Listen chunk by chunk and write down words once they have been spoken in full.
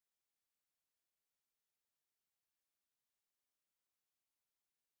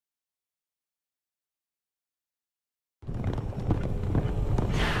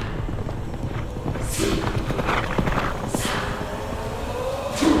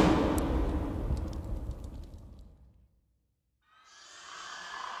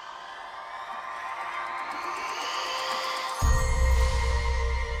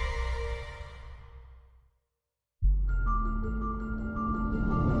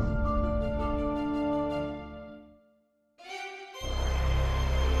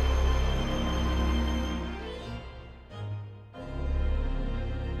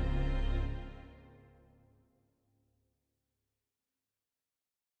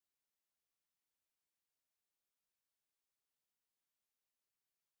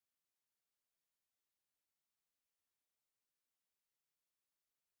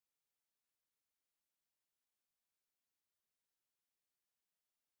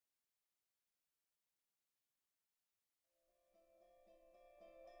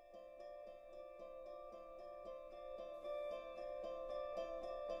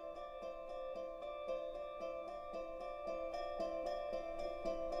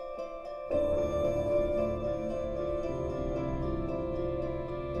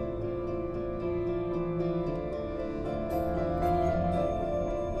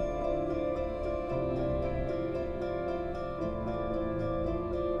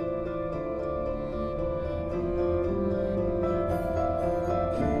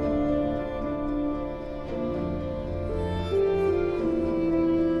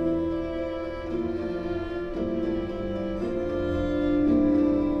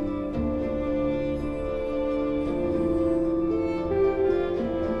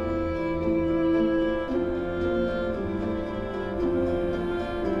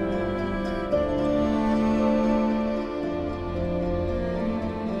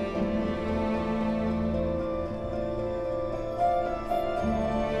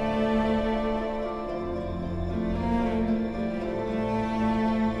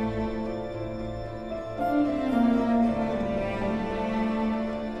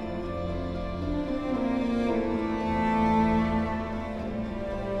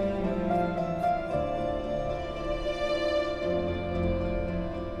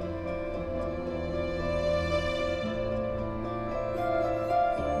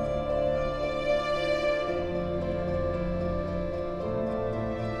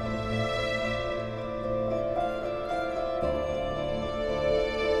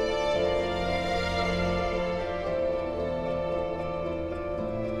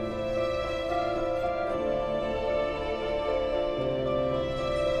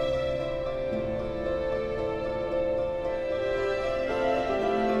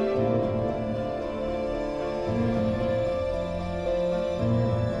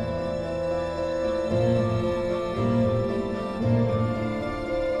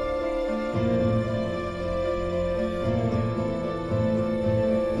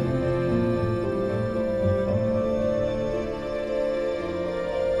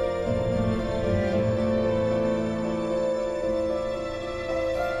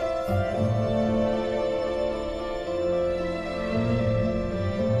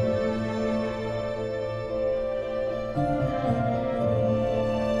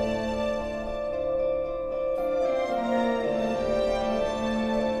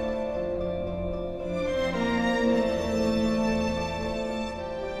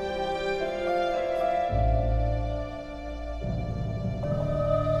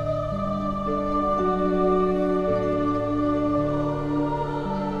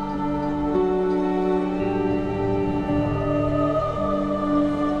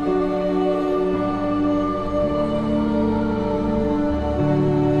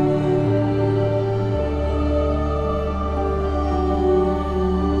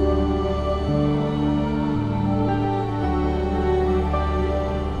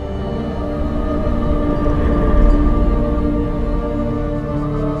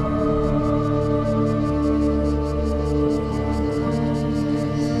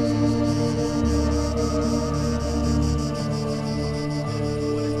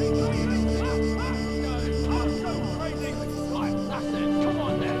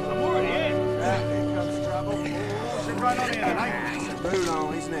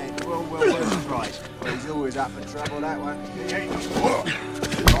Up for trouble, that one.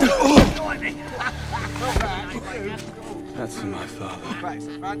 That's for my father.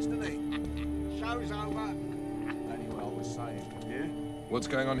 Show's over. Anyway, I was saying, yeah? What's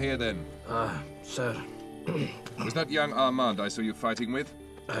going on here, then? Sir. Was that young Armand I saw you fighting with?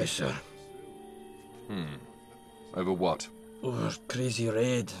 Aye, sir. Over what? Over Crazy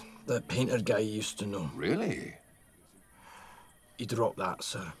Red, that painter guy you used to know. Really? He dropped that,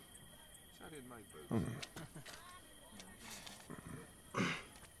 sir.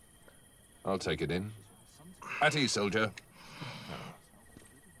 I'll take it in. At ease, soldier.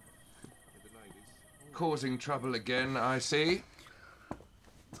 Causing trouble again, I see.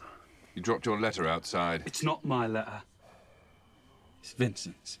 You dropped your letter outside. It's not my letter. It's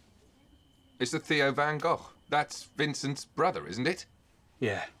Vincent's. It's the Theo Van Gogh. That's Vincent's brother, isn't it?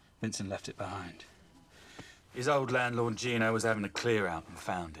 Yeah, Vincent left it behind. His old landlord Gino was having a clear out and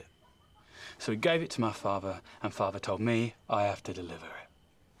found it. So he gave it to my father, and father told me I have to deliver it.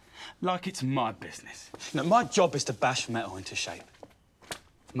 Like it's my business. Now, my job is to bash metal into shape,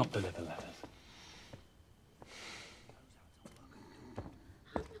 not deliver letters.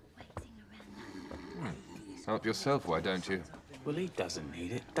 Help yourself, why don't you? Well, he doesn't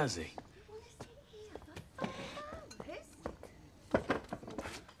need it, does he?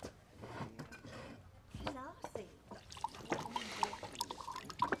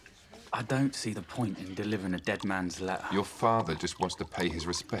 I don't see the point in delivering a dead man's letter. Your father just wants to pay his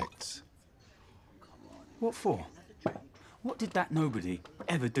respects. What for? What did that nobody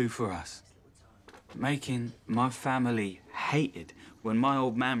ever do for us? Making my family hated when my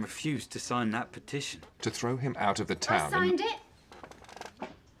old man refused to sign that petition. To throw him out of the town. I signed it.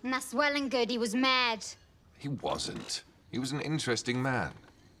 And that's well and good. He was mad. He wasn't. He was an interesting man.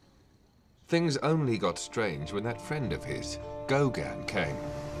 Things only got strange when that friend of his, Gauguin, came.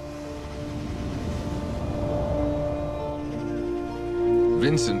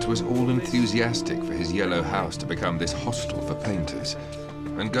 Vicent was all enthusiastic for his yellow house to become this hostel for painters,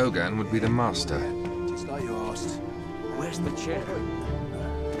 and Gauguin would be the master. Just like you asked. Where's the chair?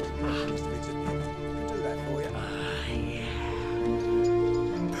 Mr. Vicent, I can do that for you.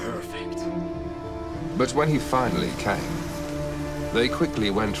 Perfect. But when he finally came, they quickly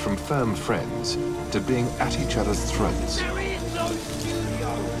went from firm friends to being at each other's throats. There is no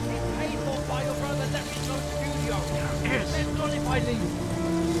studio! It's paid for by your brother, there is no studio! Yes! Then not if I leave!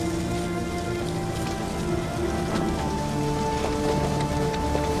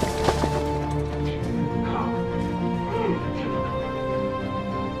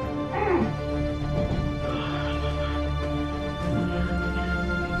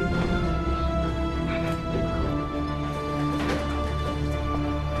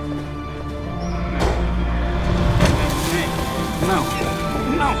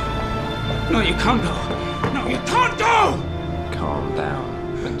 No, you can't go. No, you can't go! Calm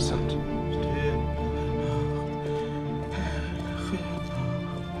down, Vicent.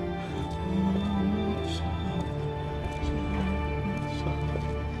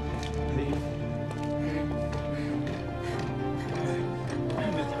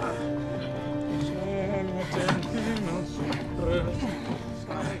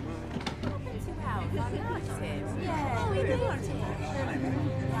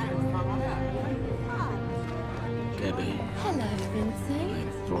 Hello,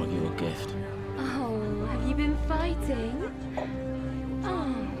 Vincent. Brought you a gift. Oh, have you been fighting?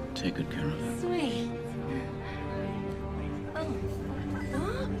 Oh, Take good care of it. sweet. Oh.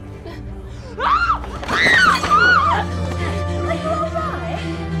 Huh? Are you all right?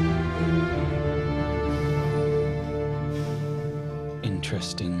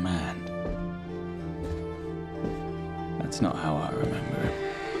 Interesting man. That's not how I remember it.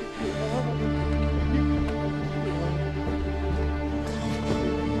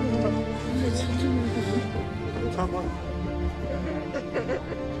 Come on.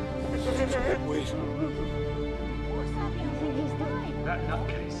 That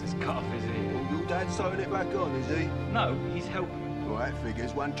nutcase has cut off his ear. Your dad sewing it back on, is he? No, he's helping. Well, that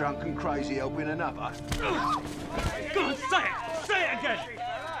figures one drunken crazy helping another. Go on, say it! Say it again!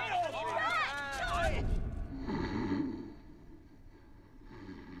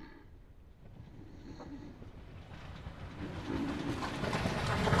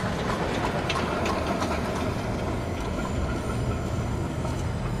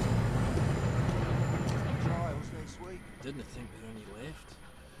 Trials next week. Didn't think there were any left.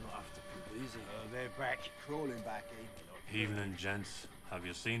 Not after Pugliese. They're back. Crawling back in. Evening, gents. Have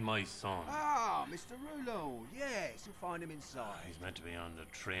you seen my son? Ah, Mr. Rouleau. Yes, you'll find him inside. He's meant to be on the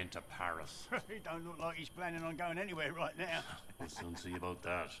train to Paris. He don't look like he's planning on going anywhere right now. We'll soon see about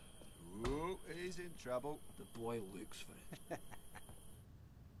that. Oh, he's in trouble. The boy looks for it.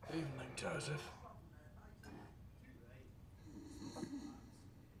 Evening, Joseph.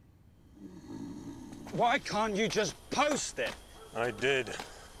 Why can't you just post it? I did.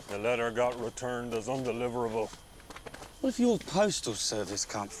 The letter got returned as undeliverable. Well, if your postal service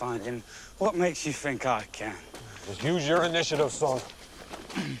can't find him, what makes you think I can? Just use your initiative, son.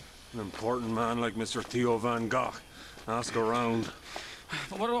 An important man like Mr. Theo Van Gogh. Ask around.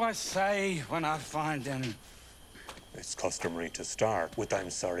 But what do I say when I find him? It's customary to start with "I'm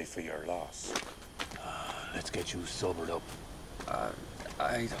sorry for your loss." Let's get you sobered up.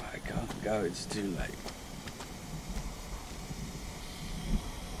 I can't go. It's too late.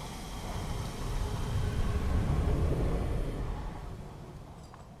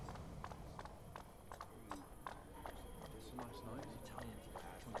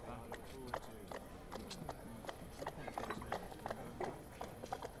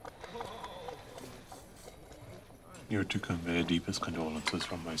 You're to convey deepest condolences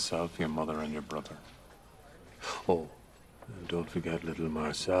from myself, your mother, and your brother. Oh, and don't forget little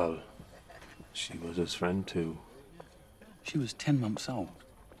Marcel. She was his friend, too. She was 10 months old.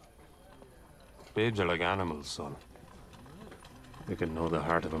 Babes are like animals, son. They can know the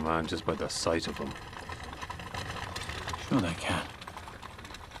heart of a man just by the sight of him. Sure they can.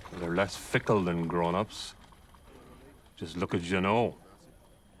 They're less fickle than grown-ups. Just look at Jeannot.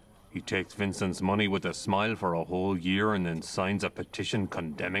 He takes Vincent's money with a smile for a whole year and then signs a petition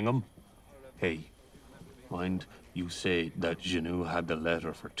condemning him. Hey, mind you say that Jeannot had the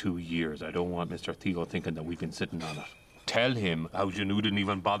letter for 2 years. I don't want Mr. Theo thinking that we've been sitting on it. Tell him how Jeannot didn't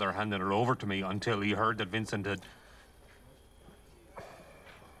even bother handing it over to me until he heard that Vincent had...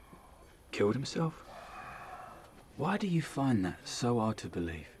 Killed himself? Why do you find that so hard to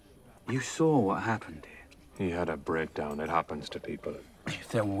believe? You saw what happened here. He had a breakdown. It happens to people. If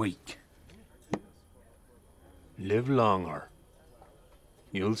they're weak. Live longer.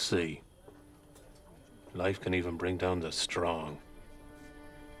 You'll see. Life can even bring down the strong.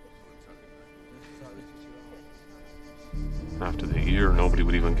 After the year, nobody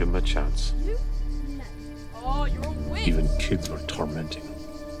would even give him a chance. Oh, you're a witch! Even kids were tormenting him.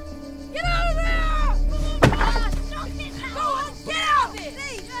 Get out of there! Go on, get out!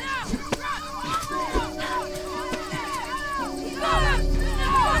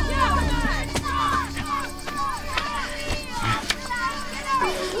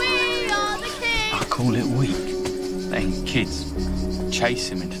 Please, we are the kings! I call it weak. Letting kids chase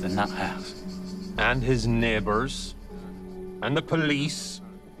him into the nut house. And his neighbors, and the police,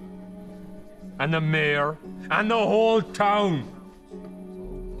 and the mayor, and the whole town.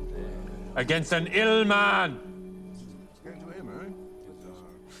 Against an ill man.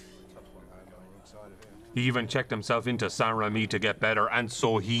 He even checked himself into Saint-Remy to get better, and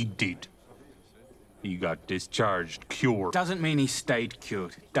so he did. He got discharged, cured. Doesn't mean he stayed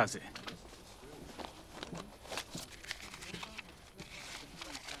cured, does it?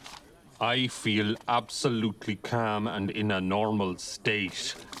 I feel absolutely calm and in a normal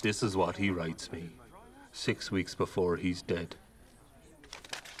state. This is what he writes me 6 weeks before he's dead.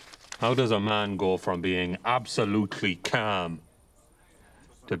 How does a man go from being absolutely calm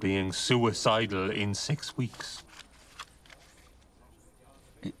to being suicidal in 6 weeks?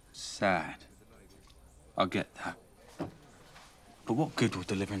 It's sad. I get that. But what good will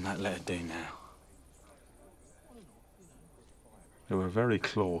delivering that letter do now? They were very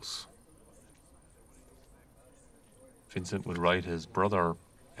close. Vicent would write his brother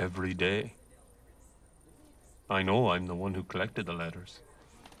every day. I know I'm the one who collected the letters.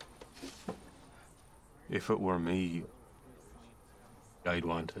 If it were me, I'd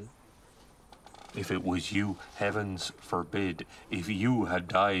want it. If it was you, heavens forbid, if you had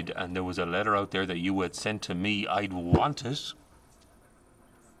died and there was a letter out there that you had sent to me, I'd want it.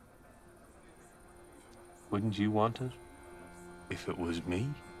 Wouldn't you want it? If it was me?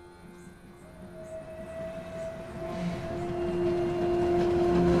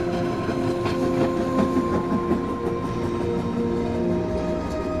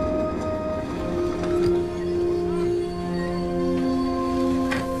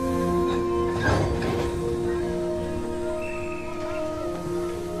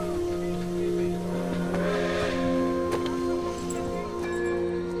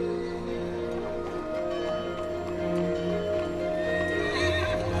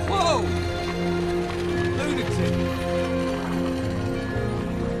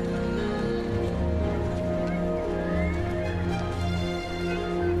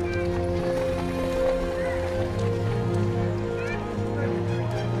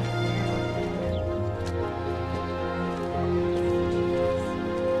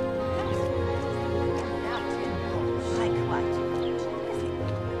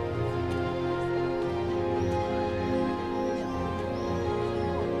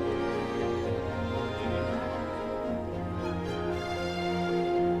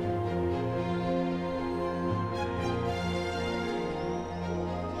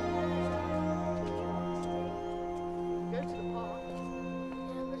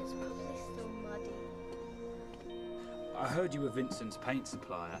 I heard you were Vincent's paint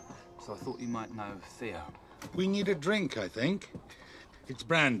supplier, so I thought you might know Theo. We need a drink, I think. It's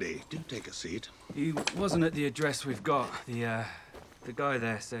brandy. Do take a seat. He wasn't at the address we've got. The guy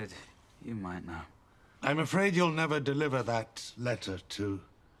there said you might know. I'm afraid you'll never deliver that letter to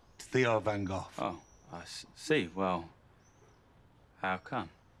Theo Van Gogh. Oh, I see. Well, how come?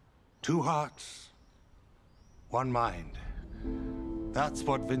 2 hearts, 1 mind. That's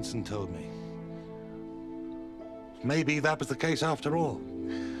what Vicent told me. Maybe that was the case after all.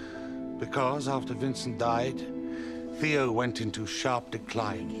 Because after Vicent died, Theo went into sharp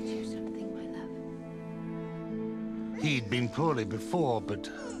decline. He'd been poorly before, but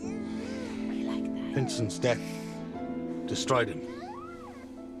Vicent's death destroyed him.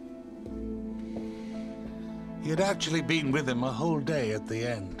 He had actually been with him a whole day at the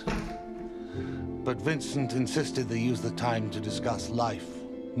end. But Vicent insisted they use the time to discuss life,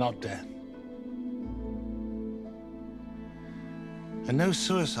 not death. And no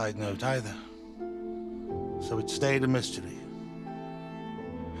suicide note either. So it stayed a mystery.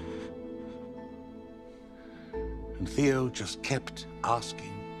 And Theo just kept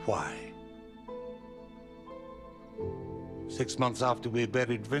asking why. 6 months after we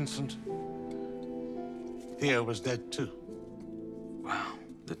buried Vicent, Theo was dead too. Wow,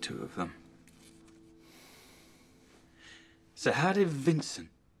 the 2 of them. So how did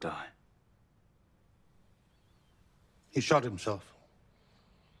Vicent die? He shot himself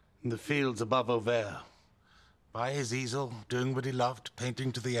in the fields above Auvers, by his easel, doing what he loved,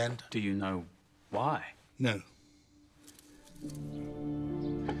 painting to the end. Do you know why? No.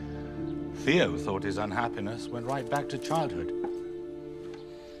 Theo thought his unhappiness went right back to childhood.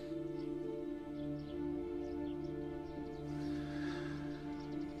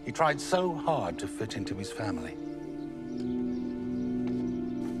 He tried so hard to fit into his family.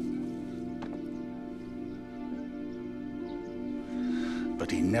 But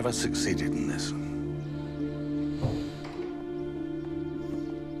he never succeeded in this.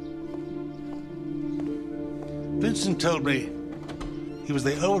 Vicent told me he was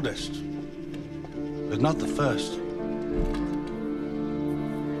the oldest, but not the first.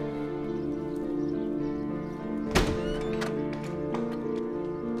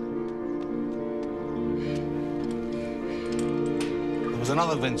 There was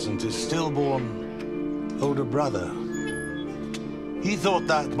another Vicent, his stillborn older brother. He thought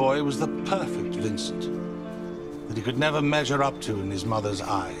that boy was the perfect Vicent, that he could never measure up to in his mother's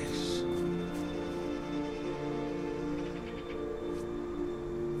eyes.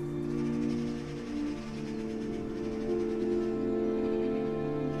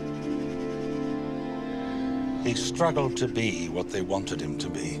 He struggled to be what they wanted him to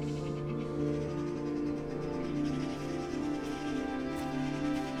be.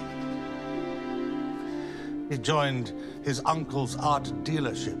 He joined his uncle's art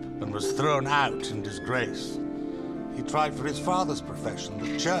dealership and was thrown out in disgrace. He tried for his father's profession,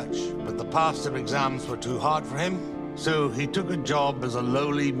 the church, but the pastor exams were too hard for him, so he took a job as a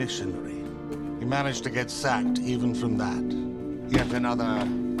lowly missionary. He managed to get sacked even from that. Yet another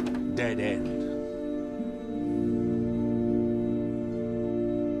dead end.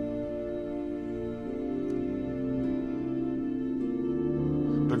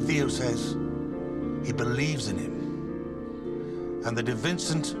 But Theo says he believes in him, and that if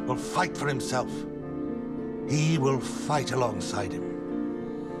Vicent will fight for himself, he will fight alongside him.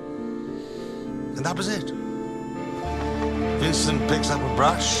 And that was it. Vicent picks up a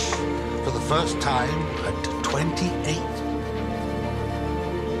brush for the first time at 28.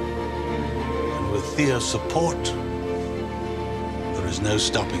 And with Theo's support, there is no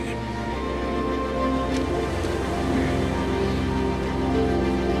stopping him.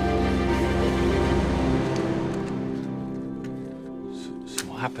 So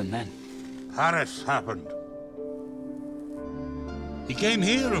what happened then? Paris happened. He came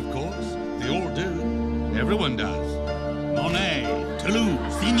here, of course. They all do. Everyone does. Monet,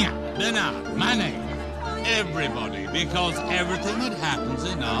 Toulouse, Signac, Bernard, Manet. Everybody, because everything that happens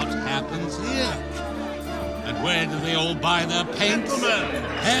in art happens here. And where do they all buy their paints?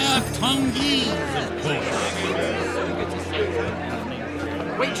 Herr Tanguy's, of course.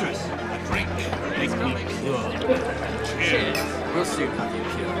 Waitress, a drink. Make me pure. Cheers. We'll soon have you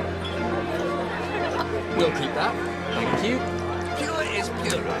pure. We'll keep that. Thank you. Pure is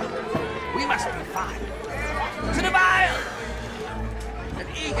purer. We must be fine. To the vial! An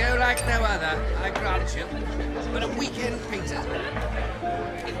ego like no other, I grant you. But a weekend painter.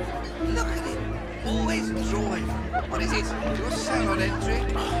 Look at him. Always drawing. What is it? Your salon entry?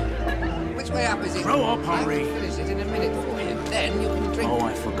 Which way up is it? Throw up, Henri. I'll finish it in a minute for you. Then you can drink. Oh,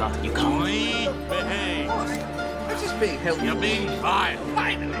 I forgot. You can't. Behave. What? I'm just being helpful. You're being vile.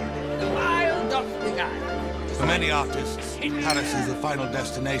 Finally, the vile doth beguile. For many artists, Paris is the final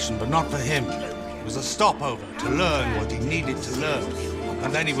destination, but not for him. It was a stopover to learn what he needed to learn.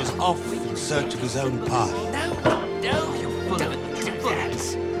 And then he was off in search of his own path. No, you're full of it.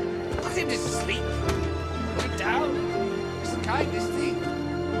 Dance. Put him to sleep. Put him down. It's the kindest thing.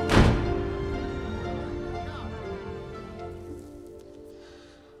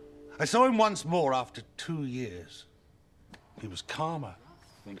 I saw him once more after 2 years. He was calmer.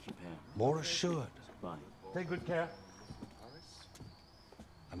 Thank you, Pam. More assured. Bye. Take good care.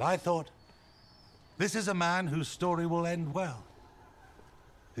 And I thought, this is a man whose story will end well.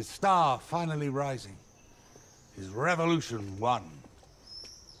 His star finally rising. His revolution won.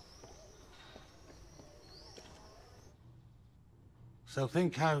 So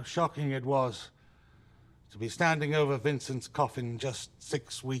think how shocking it was to be standing over Vicent's coffin just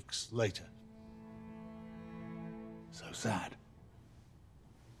 6 weeks later. So sad.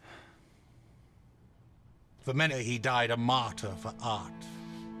 For many, he died a martyr for art.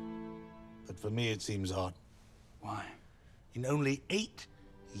 But for me, it seems odd. Why? In only 8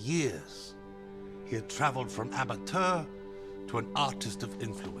 years, he had traveled from amateur to an artist of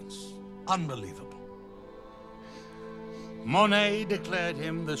influence. Unbelievable. Monet declared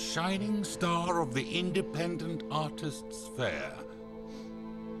him the shining star of the Independent Artists' Fair.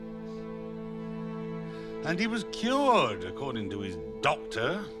 And he was cured, according to his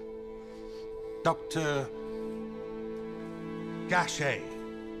doctor, Dr. Gachet,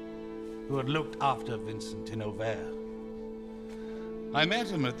 who had looked after Vicent in Auvers. I met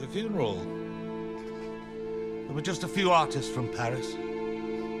him at the funeral. There were just a few artists from Paris.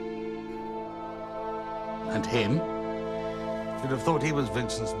 And him? You'd have thought he was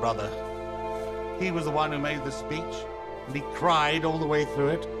Vicent's brother. He was the one who made the speech, and he cried all the way through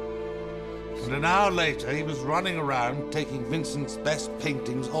it. And an hour later, he was running around taking Vicent's best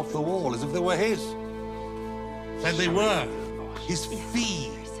paintings off the wall as if they were his. And they were his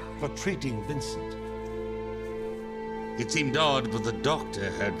fee for treating Vicent. It seemed odd, but the doctor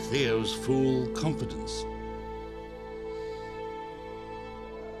had Theo's full confidence.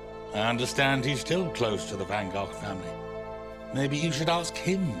 I understand he's still close to the Van Gogh family. Maybe you should ask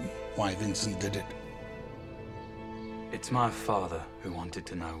him why Vicent did it. It's my father who wanted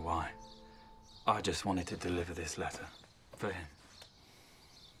to know why. I just wanted to deliver this letter for him.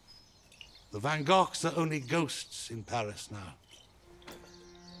 The Van Goghs are only ghosts in Paris now.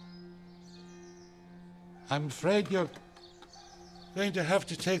 I'm afraid you're going to have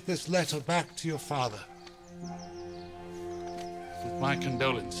to take this letter back to your father. With my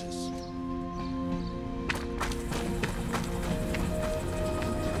condolences.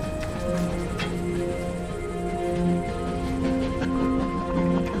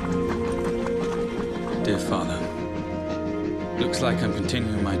 Dear Father, looks like I'm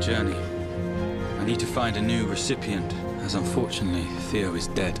continuing my journey. I need to find a new recipient, as unfortunately Theo is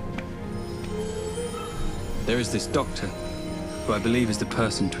dead. There is this doctor, who I believe is the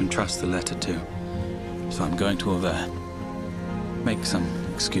person to entrust the letter to. So I'm going to Auvert. Make some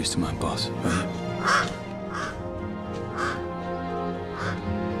excuse to my boss, will you?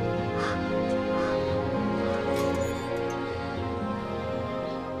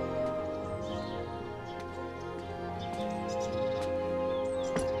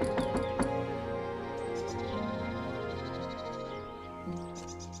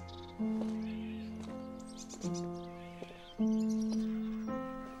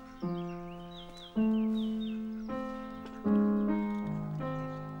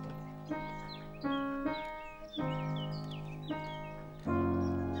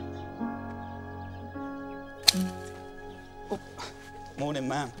 Morning,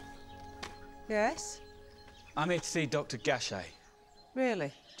 ma'am. Yes? I'm here to see Dr. Gachet. Really?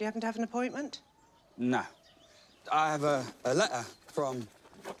 Do you happen to have an appointment? No. I have a letter from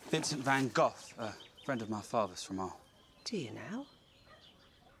Vicent van Gogh, a friend of my father's from Hull. Do you now?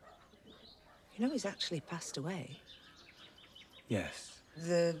 You know he's actually passed away. Yes.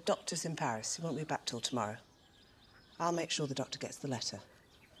 The doctor's in Paris. He won't be back till tomorrow. I'll make sure the doctor gets the letter.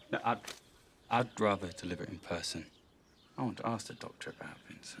 No, I'd rather deliver it in person. I want to ask the doctor about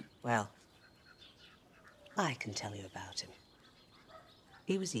Vicent. Well, I can tell you about him.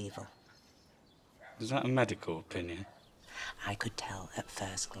 He was evil. Is that a medical opinion? I could tell at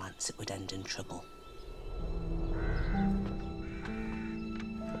first glance it would end in trouble.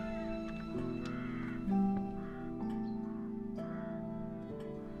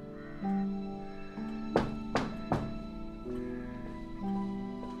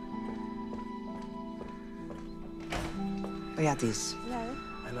 He had these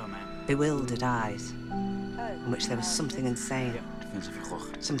Hello, ma'am. bewildered eyes, in which there was something insane.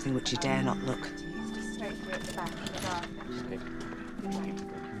 Something which you dare not look. Straight through at the back of the garden.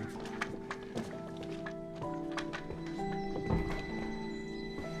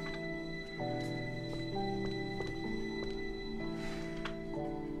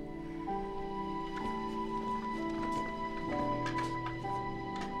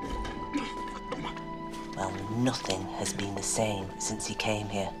 Well, nothing has been the same since he came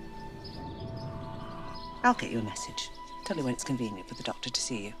here. I'll get you a message. Tell you when it's convenient for the doctor to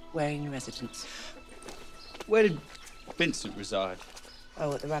see you. Where in your residence? Where did Vicent reside?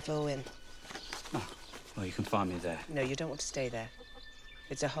 Oh, at the Raveau Inn. Oh, well, you can find me there. No, you don't want to stay there.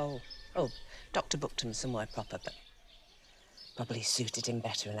 It's a hole. Oh, Doctor booked him somewhere proper, but probably suited him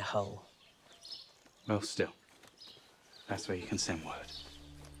better in a hole. Well, still, that's where you can send word.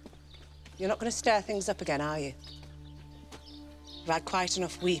 You're not going to stir things up again, are you? I've had quite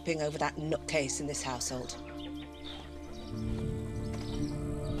enough weeping over that nutcase in this household.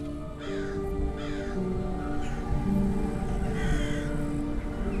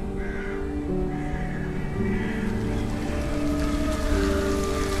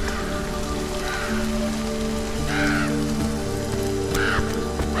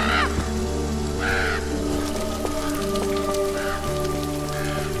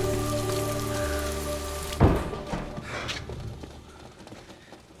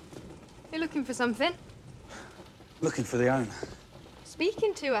 You're looking for something? Looking for the owner.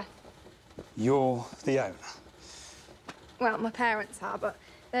 Speaking to her. You're the owner. Well, my parents are, but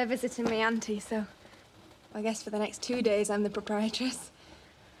they're visiting my auntie, so I guess for the next 2 days I'm the proprietress.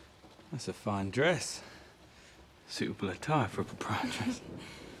 That's a fine dress. Suitable attire for a proprietress.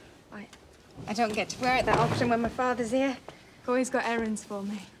 I don't get to wear it that often when my father's here. Always got errands for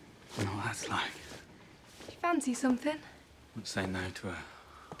me. I know what that's like. Do you fancy something? Wouldn't say no to a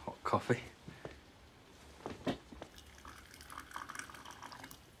hot coffee.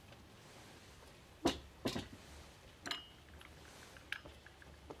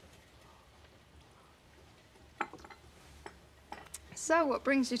 So, what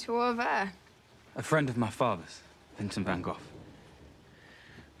brings you to Auvert? A friend of my father's, Vicent van Gogh.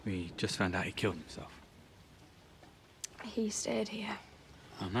 We just found out he killed himself. He stayed here.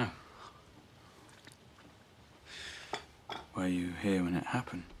 I know. Were you here when it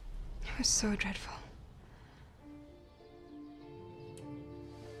happened? It was so dreadful.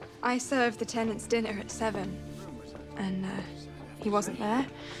 I served the tenants' dinner at 7, and he wasn't there.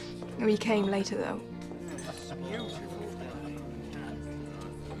 He came later, though.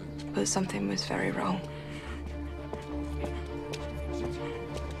 But something was very wrong.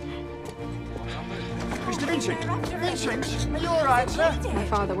 Mr. Vicent! Vicent! Are you all right, sir? My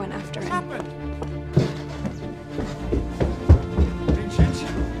father went after him. Vicent?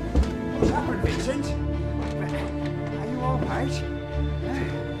 What's happened, Vicent? Are you all right?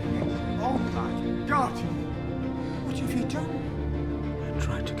 All right.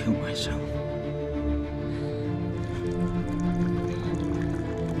 so.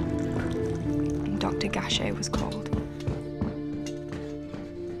 Dr. Gachet was called.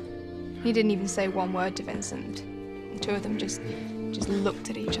 He didn't even say one word to Vincent. The two of them just looked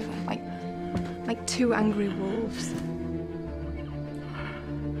at each other like two angry wolves.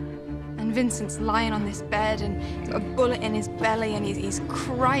 And Vincent's lying on this bed and he's got a bullet in his belly and he's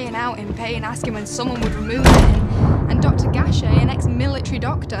crying out in pain, asking when someone would remove it. And Dr. Gachet, an ex-military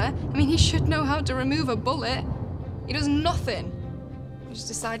doctor, I mean, he should know how to remove a bullet. He does nothing. He just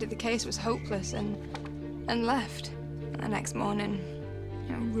decided the case was hopeless and left. And the next morning,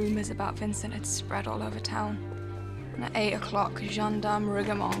 you know, rumors about Vincent had spread all over town. And at 8 o'clock, Gendarme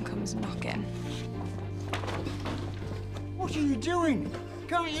Rigamon comes knocking. What are you doing?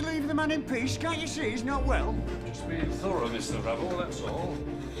 Can't you leave the man in peace? Can't you see he's not well? Just being thorough, Mr. Rebel, that's all.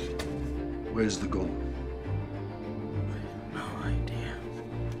 Where's the gun? No idea.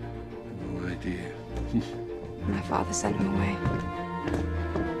 No idea. My father sent him away.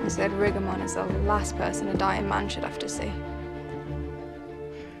 He said Rigamon is the last person a dying man should have to see.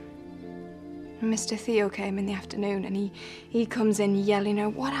 And Mr. Theo came in the afternoon and he comes in yelling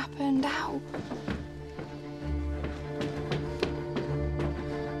out, "What happened? How?"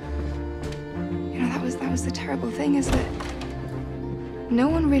 You know, that was the terrible thing, is that no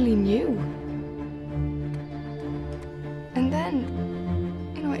one really knew. And then,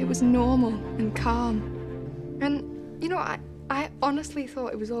 you know, it was normal and calm. And, you know, I honestly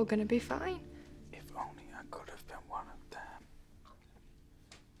thought it was all gonna be fine. If only I could have been one of them.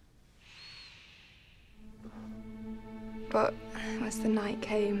 But as the night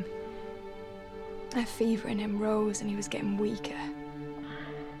came, a fever in him rose and he was getting weaker.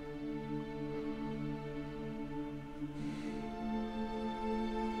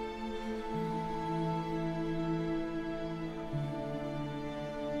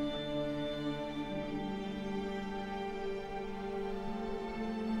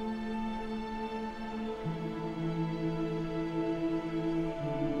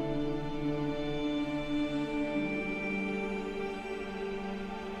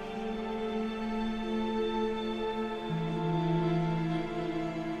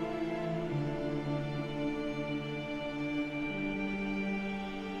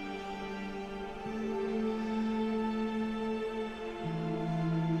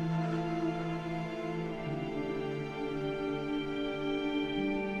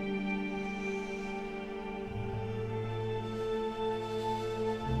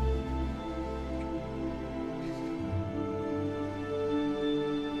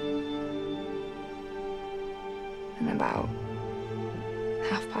 And about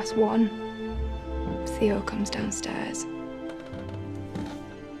 1:30, Theo comes downstairs.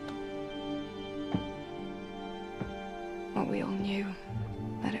 Well, we all knew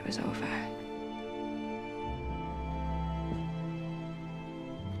that it was over.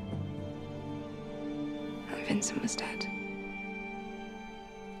 That Vincent was dead.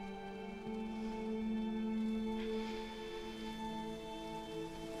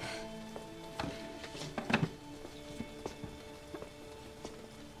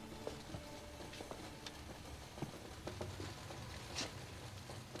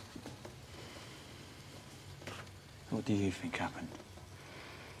 What do you think happened?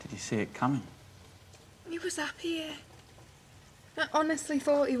 Did you see it coming? He was happy here. I honestly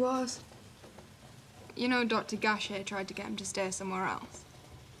thought he was. You know, Dr. Gachet tried to get him to stay somewhere else.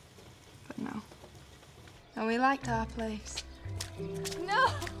 But no. No, we liked our place.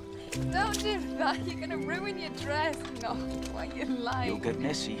 No! Don't do that. You're gonna ruin your dress. No, what you like. You'll get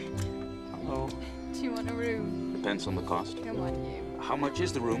messy. Hello. Do you want a room? Depends on the cost. Come on, you. How much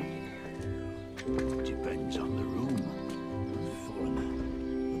is the room? Depends on the room. Foreigner.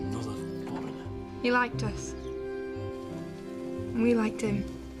 Another foreigner. He liked us. And we liked him.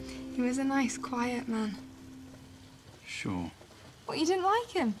 He was a nice, quiet man. Sure. But you didn't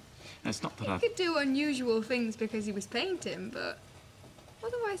like him? It's not that He could do unusual things because he was painting, but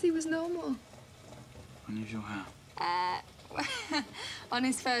otherwise he was normal. Unusual how? On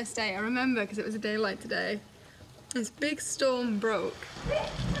his first day, I remember because it was a day like today, this big storm broke.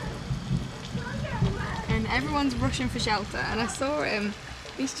 And everyone's rushing for shelter, and I saw him.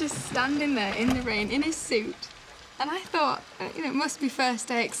 He's just standing there in the rain, in his suit. And I thought, you know, it must be first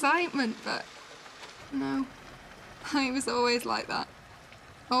day excitement, but no. He was always like that.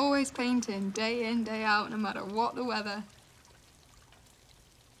 Always painting, day in, day out, no matter what the weather.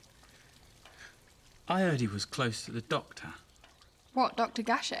 I heard he was close to the doctor. What, Dr.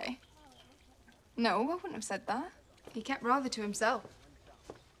 Gachet? No, I wouldn't have said that. He kept rather to himself.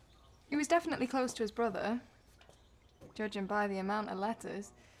 He was definitely close to his brother, judging by the amount of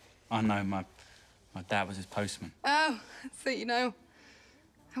letters. I know. My dad was his postman. Oh, so you know.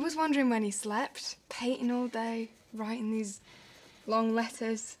 I was wondering when he slept, painting all day, writing these long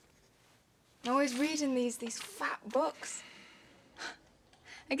letters. Always reading these fat books.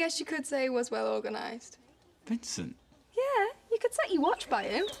 I guess you could say he was well organised. Vicent? Yeah, you could set your watch by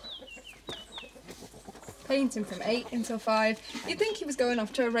him. Painting from 8 until 5. You'd think he was going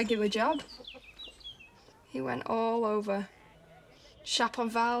off to a regular job. He went all over.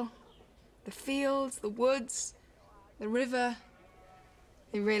 Chaponval, the fields, the woods, the river.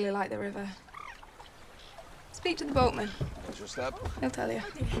 He really liked the river. Speak to the boatman. What's your step? He'll tell you.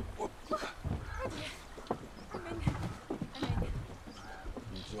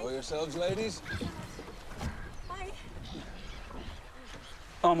 Enjoy yourselves, ladies.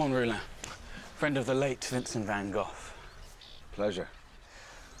 Armand Roulin, friend of the late Vicent van Gogh. Pleasure.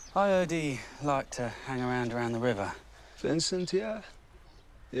 I heard he liked to hang around the river. Vicent, yeah.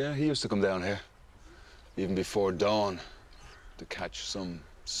 Yeah, he used to come down here, even before dawn, to catch some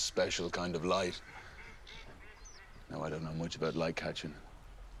special kind of light. Now, I don't know much about light catching,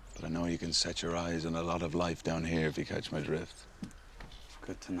 but I know you can set your eyes on a lot of life down here if you catch my drift.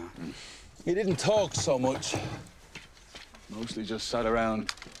 Good to know. He didn't talk so much. Mostly just sat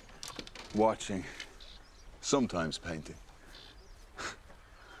around watching, sometimes painting.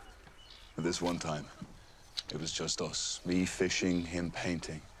 But this one time, it was just us. Me fishing, him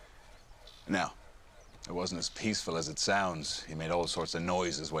painting. Now, it wasn't as peaceful as it sounds. He made all sorts of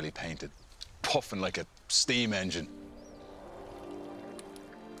noises while he painted, puffing like a steam engine.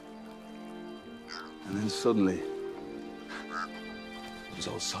 And then suddenly, it was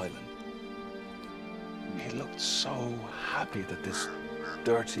all silent. He looked so happy that this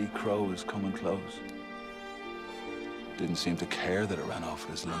dirty crow was coming close. Didn't seem to care that it ran off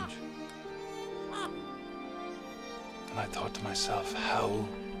with his lunch. And I thought to myself, how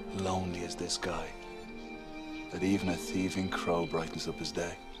lonely is this guy that even a thieving crow brightens up his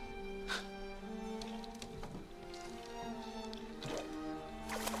day?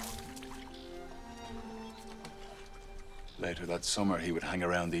 Later that summer, he would hang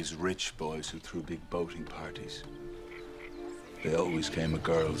around these rich boys who threw big boating parties. They always came with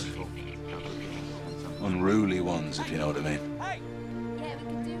girls. Unruly ones, if you know what I mean. Yeah, we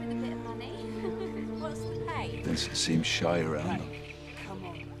could do with a bit of money. What's the pay? Vincent seemed shy around them. Come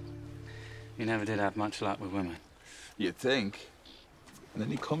on. You never did have much luck with women. You'd think. And then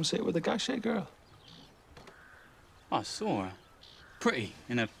he comes here with a Gachet girl. I saw her. Pretty,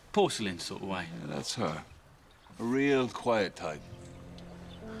 in a porcelain sort of way. Yeah, that's her. A real quiet type.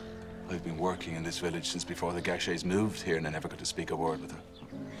 I've been working in this village since before the Gachets moved here, and I never got to speak a word with her.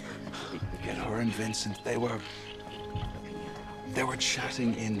 Yet her and Vincent, they were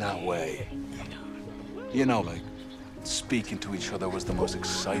chatting in that way. You know, like, speaking to each other was the most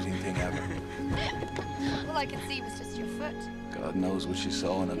exciting thing ever. All I could see was just your foot. God knows what she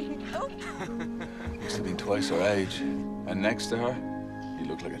saw in him. Must have been twice her age. And next to her, he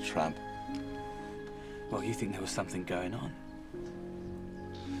looked like a tramp. Well, you think there was something going on?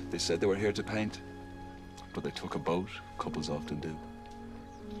 They said they were here to paint, but they took a boat. Couples often do.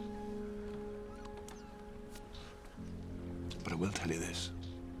 But I will tell you this.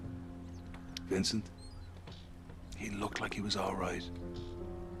 Vincent, he looked like he was all right.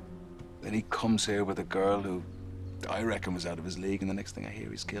 Then he comes here with a girl who I reckon was out of his league, and the next thing I hear,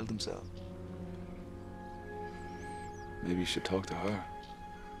 he's killed himself. Maybe you should talk to her.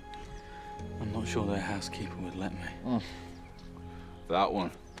 I'm not sure their housekeeper would let me. That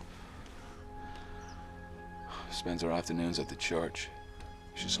one. Spends her afternoons at the church.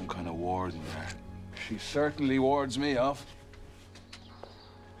 She's some kind of warden there. She certainly wards me off.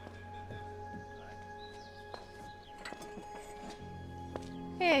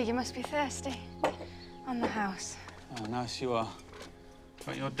 Here, you must be thirsty. On the house. Oh, nice you are.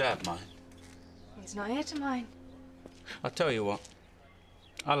 Don't your dad mind? He's not here to mine. I'll tell you what.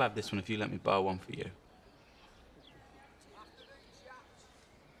 I'll have this one if you let me buy one for you.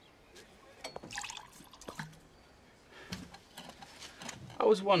 I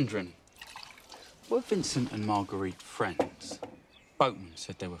was wondering, were Vincent and Marguerite friends? Boatman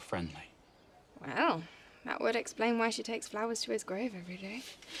said they were friendly. Well, that would explain why she takes flowers to his grave every day.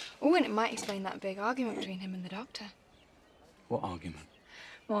 Oh, and it might explain that big argument between him and the doctor. What argument?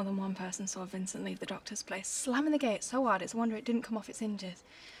 More than one person saw Vincent leave the doctor's place, slamming the gate so hard it's a wonder it didn't come off its hinges.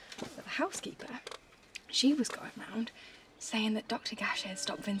 But the housekeeper, she was going round saying that Dr. Gachet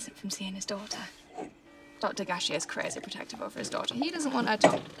stopped Vincent from seeing his daughter. Dr. Gachet is crazy protective over his daughter. He doesn't want her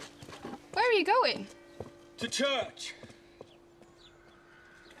to... Where are you going? To church.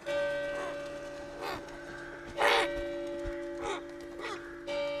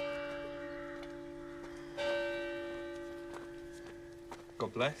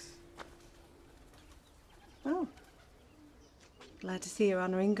 God bless. Oh. Glad to see you're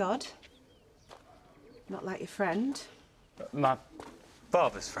honouring God. Not like your friend. My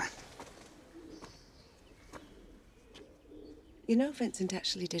father's friend. You know, Vincent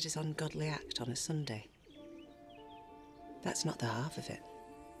actually did his ungodly act on a Sunday. That's not the half of it.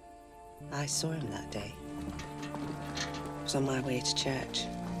 I saw him that day. I was on my way to church.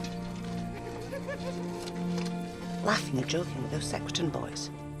 Laughing and joking with those Secretan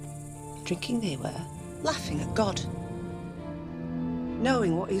boys. Drinking they were, laughing at God.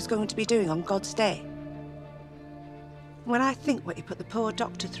 Knowing what he was going to be doing on God's day. When I think what he put the poor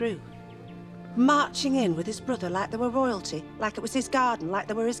doctor through. Marching in with his brother like they were royalty, like it was his garden, like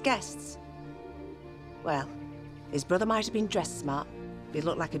they were his guests. Well, his brother might have been dressed smart, but he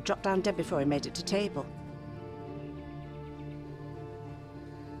looked like a drop-down dead before he made it to table.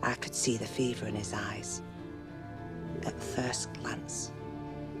 I could see the fever in his eyes at first glance.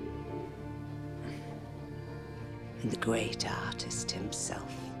 And the great artist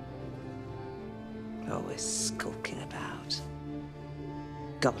himself, always skulking about,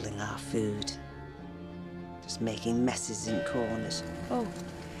 gobbling our food, just making messes in corners. Oh,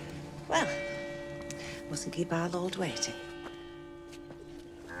 well, mustn't keep our Lord waiting.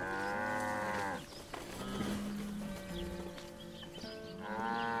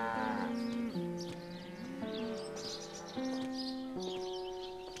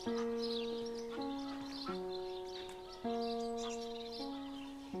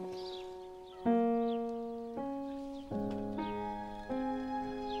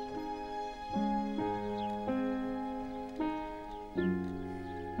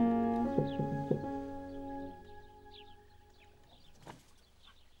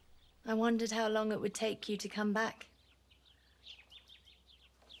 I wondered how long it would take you to come back.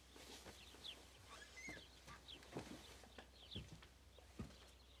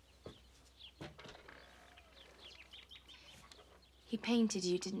 He painted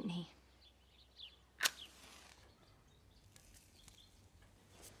you, didn't he?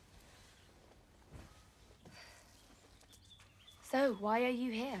 So, why are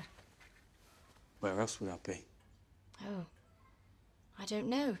you here? Where else would I be? Oh, I don't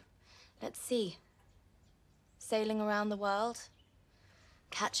know. Let's see. Sailing around the world,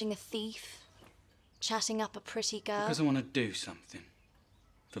 catching a thief, chatting up a pretty girl. Because I want to do something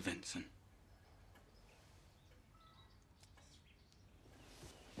for Vincent.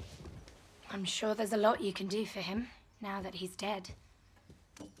 I'm sure there's a lot you can do for him, now that he's dead.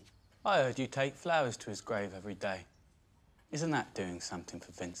 I heard you take flowers to his grave every day. Isn't that doing something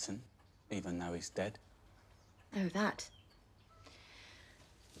for Vincent, even though he's dead? Oh, that.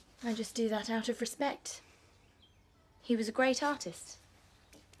 I just do that out of respect. He was a great artist.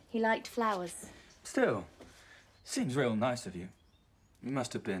 He liked flowers. Still, seems real nice of you. You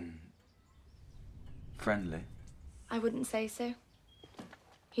must have been friendly. I wouldn't say so.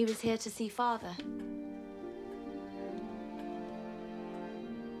 He was here to see Father.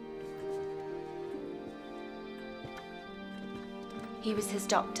 He was his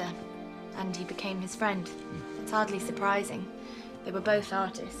doctor, and he became his friend. It's hardly surprising. They were both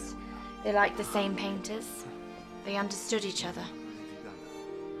artists. They liked the same painters. They understood each other.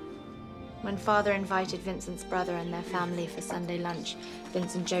 When Father invited Vincent's brother and their family for Sunday lunch,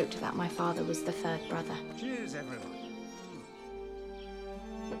 Vincent joked that my father was the third brother. Cheers, everyone.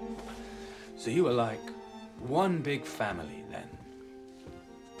 So you were like one big family then?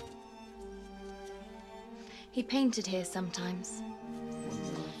 He painted here sometimes.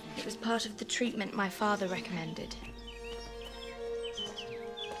 It was part of the treatment my father recommended.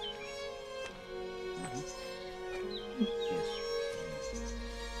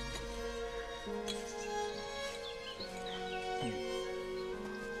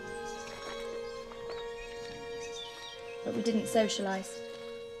 But we didn't socialise.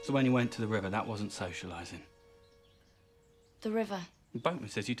 So when you went to the river, that wasn't socialising? The river. The boatman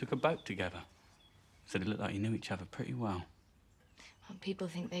says you took a boat together. Said it looked like you knew each other pretty well. Well, people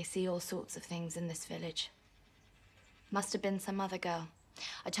think they see all sorts of things in this village. Must have been some other girl.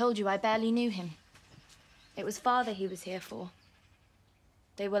 I told you I barely knew him. It was Father he was here for.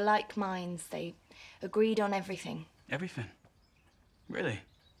 They were like minds. They agreed on everything. Everything? Really?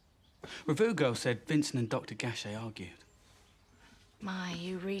 Revue girl said Vincent and Dr. Gachet argued. My,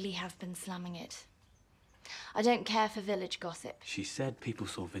 you really have been slumming it. I don't care for village gossip. She said people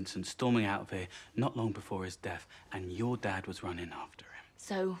saw Vincent storming out of here not long before his death, and your dad was running after him.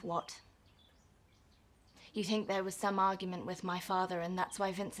 So what? You think there was some argument with my father and that's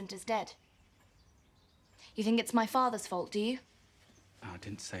why Vincent is dead? You think it's my father's fault, do you? Oh, I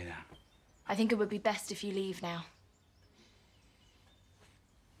didn't say that. I think it would be best if you leave now.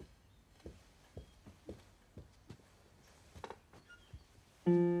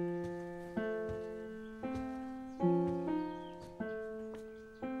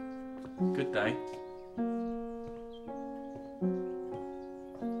 Good day.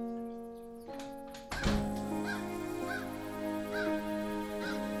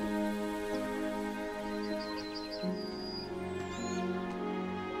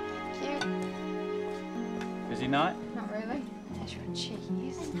 Busy night? Not really. There's your cheese.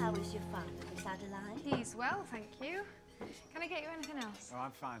 And how is your father, Miss Adeline? He's well, thank you. Can I get you anything else? Oh,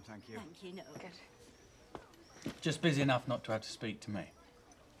 I'm fine, thank you. Thank you, no. Good. Just busy enough not to have to speak to me.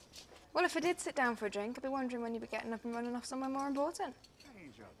 Well, if I did sit down for a drink, I'd be wondering when you'd be getting up and running off somewhere more important.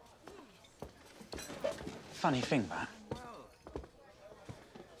 Funny thing, that.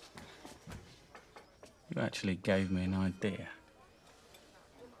 You actually gave me an idea.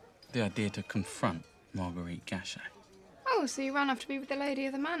 The idea to confront Marguerite Gachet. Oh, so you ran off to be with the lady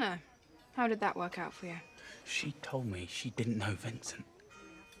of the manor. How did that work out for you? She told me she didn't know Vincent.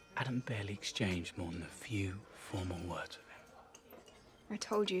 Hadn't barely exchanged more than a few formal words with him. I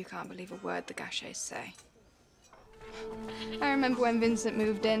told you can't believe a word the Gachets say. I remember when Vincent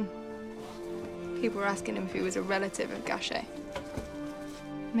moved in. People were asking him if he was a relative of Gachet.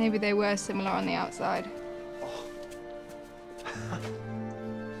 Maybe they were similar on the outside.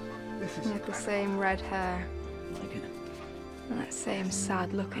 He had the same red hair. Like it? And that same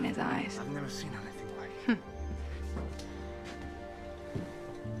sad look in his eyes. I've never seen anything like it.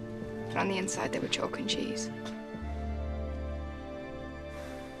 But on the inside, they were chalk and cheese.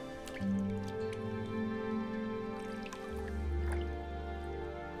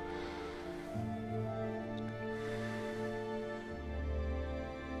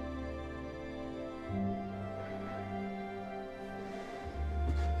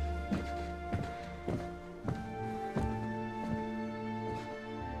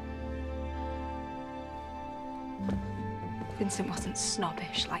 Vincent wasn't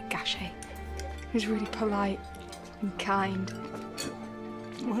snobbish like Gachet. He was really polite and kind.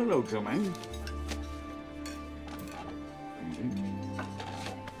 Well, hello, Tommy.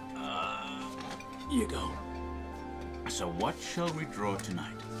 You go. So what shall we draw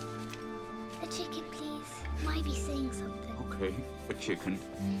tonight? A chicken, please. Might be saying something. Okay, a chicken.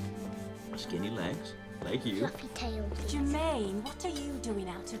 Skinny legs, like you. Fluffy tail, please. Jermaine, what are you doing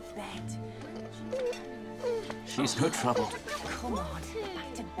out of bed? She's no trouble. Come on,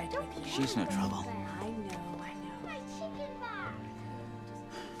 back to bed with you. She's no trouble. I know, I know.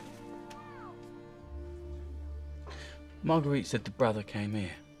 Marguerite said the brother came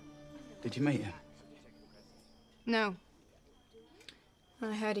here. Did you meet him? No.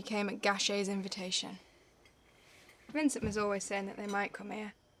 I heard he came at Gachet's invitation. Vincent was always saying that they might come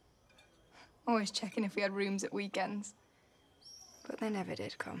here. Always checking if we had rooms at weekends. But they never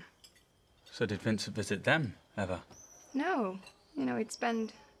did come. So did Vincent visit them, ever? No. You know, he'd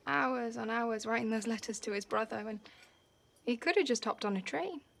spend hours on hours writing those letters to his brother, and he could have just hopped on a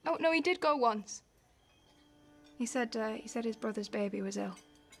train. Oh, no, he did go once. He said his brother's baby was ill.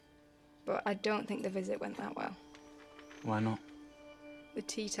 But I don't think the visit went that well. Why not? The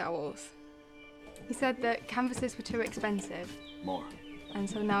tea towels. He said that canvases were too expensive. More. And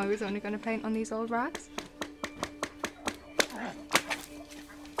so now he was only going to paint on these old rags.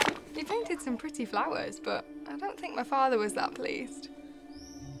 He painted some pretty flowers, but I don't think my father was that pleased.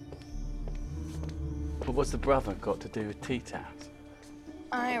 But what's the brother got to do with tea towels?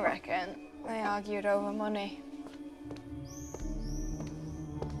 I reckon they argued over money.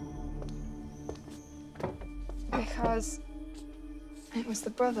 Because it was the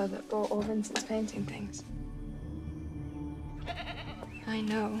brother that bought all Vincent's painting things. I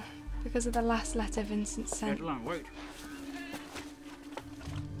know, because of the last letter Vincent sent. Get along, wait.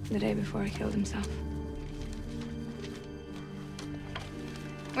 The day before he killed himself.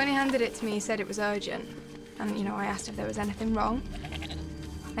 When he handed it to me, he said it was urgent. And, you know, I asked if there was anything wrong.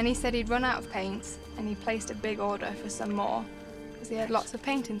 And he said he'd run out of paints, and he placed a big order for some more, because he had lots of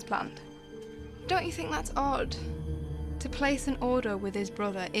paintings planned. Don't you think that's odd? To place an order with his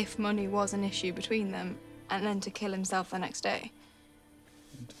brother if money was an issue between them, and then to kill himself the next day?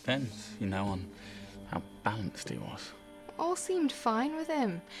 It depends, you know, on how balanced he was. It all seemed fine with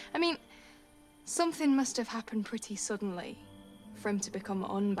him. I mean, something must have happened pretty suddenly for him to become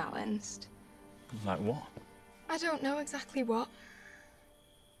unbalanced. Like what? I don't know exactly what.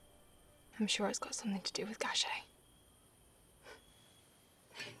 I'm sure it's got something to do with Gachet.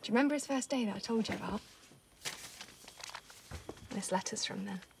 Do you remember his first day that I told you about? This letter's from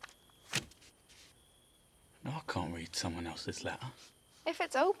then. No, I can't read someone else's letter. If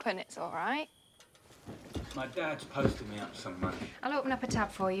it's open, it's all right. My dad's posted me up some money. I'll open up a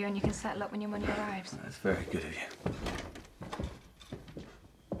tab for you and you can settle up when your money arrives. That's very good of you.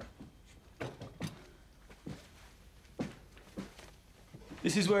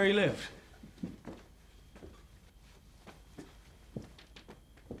 This is where he lived?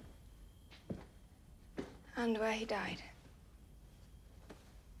 And where he died.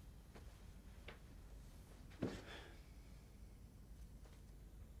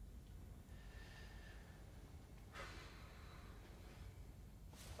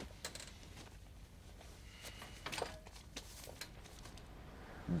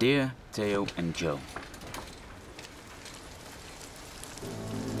 Dear Theo and Joe,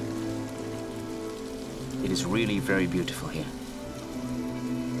 it is really very beautiful here.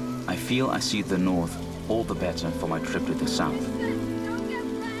 I feel I see the north all the better for my trip to the south.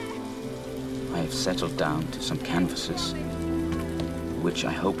 I have settled down to some canvases, which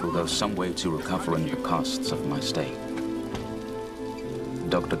I hope will go some way to recovering the costs of my stay.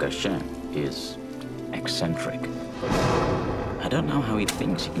 Dr. Gachet is eccentric. I don't know how he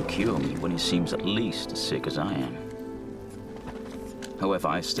thinks he can cure me when he seems at least as sick as I am. However,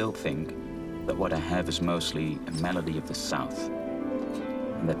 I still think that what I have is mostly a melody of the South,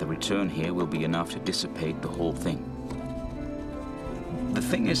 and that the return here will be enough to dissipate the whole thing. The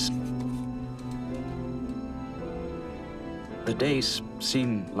thing is, the days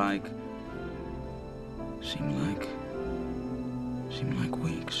seem like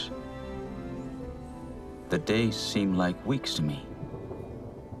weeks. The days seem like weeks to me.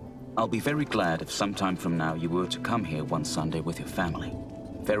 I'll be very glad if sometime from now you were to come here one Sunday with your family.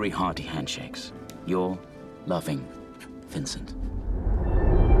 Very hearty handshakes. Your loving, Vicent.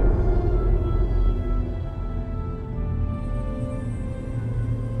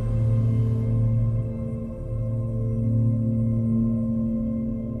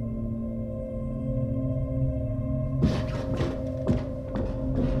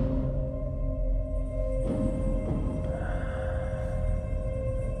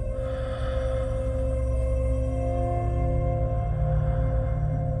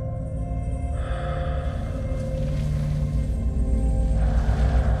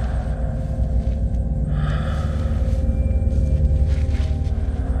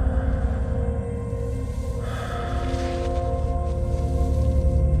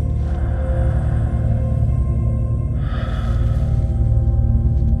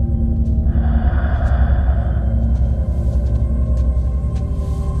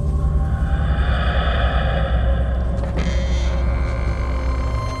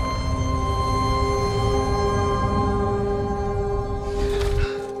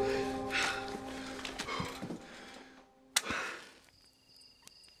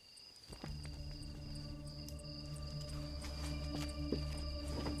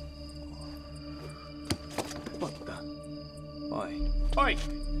 Oi!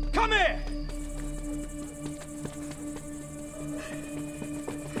 Come here!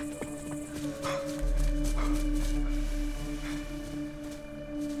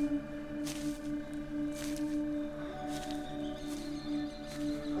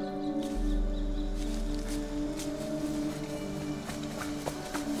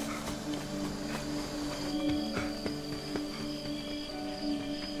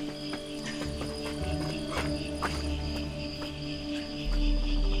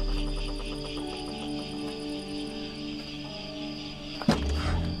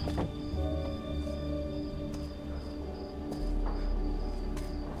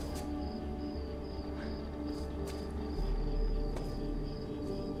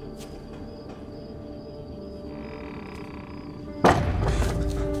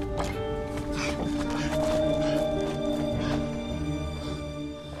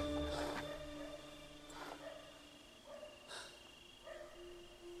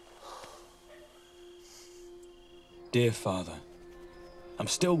 Dear Father, I'm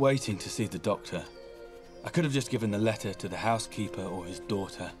still waiting to see the doctor. I could have just given the letter to the housekeeper or his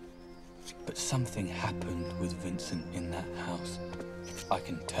daughter, but something happened with Vicent in that house. I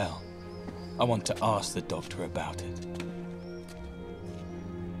can tell. I want to ask the doctor about it.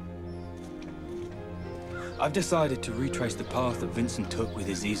 I've decided to retrace the path that Vicent took with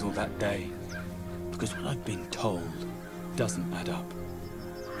his easel that day, because what I've been told doesn't add up.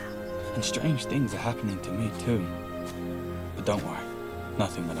 And strange things are happening to me too. But don't worry,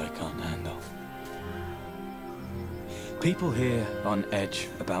 nothing that I can't handle. People here are on edge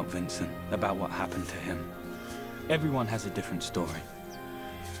about Vicent, about what happened to him. Everyone has a different story.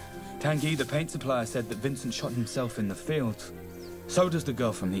 Tanguy, the paint supplier, said that Vicent shot himself in the fields. So does the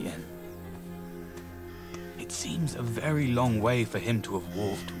girl from the inn. It seems a very long way for him to have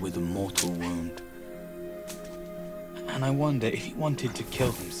walked with a mortal wound. And I wonder if he wanted to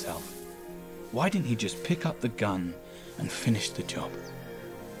kill himself, why didn't he just pick up the gun and finish the job?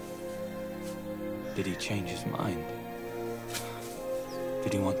 Did he change his mind?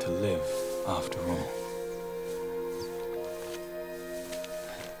 Did he want to live after all?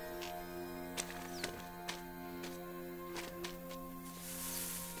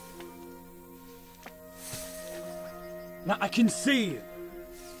 Now I can see you.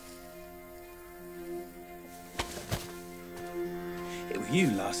 It was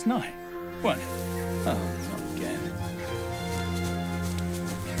you last night, wasn't it? Oh, not again.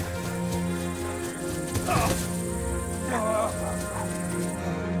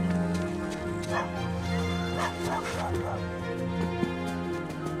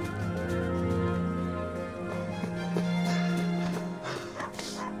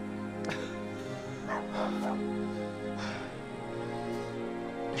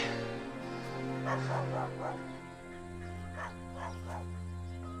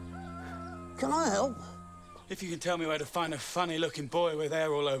 Can I help? If you can tell me where to find a funny-looking boy with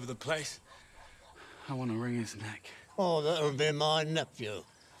hair all over the place, I want to wring his neck. Oh, that'll be my nephew.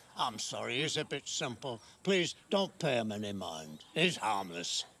 I'm sorry, he's a bit simple. Please don't pay him any mind. He's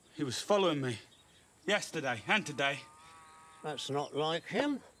harmless. He was following me yesterday and today. That's not like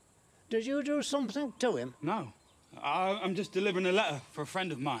him. Did you do something to him? No. I'm just delivering a letter for a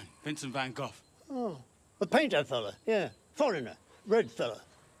friend of mine, Vicent van Gogh. Oh, the painter fella, yeah. Foreigner, red fella.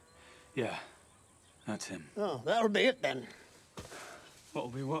 Yeah, that's him. Oh, that'll be it then. What'll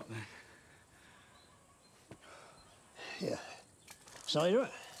be what then? Yeah. Cider?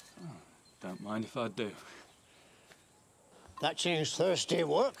 Oh, don't mind if I do. That seems thirsty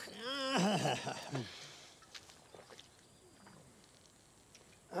work.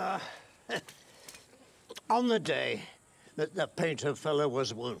 On the day that the painter fella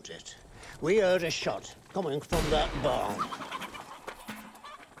was wounded, we heard a shot coming from that barn.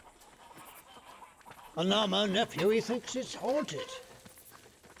 And now my nephew, he thinks it's haunted.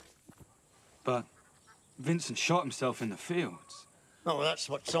 But Vicent shot himself in the fields. Oh, that's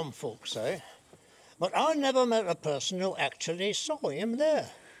what some folks say. But I never met a person who actually saw him there.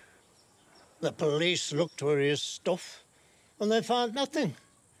 The police looked for his stuff, and they found nothing.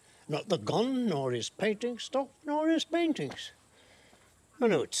 Not the gun, nor his painting stuff, nor his paintings.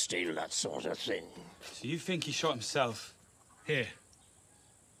 And who'd steal that sort of thing? So you think he shot himself here?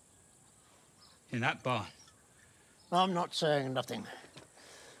 In that barn? I'm not saying nothing.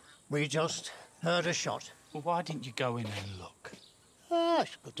 We just heard a shot. Well, why didn't you go in and look? Ah,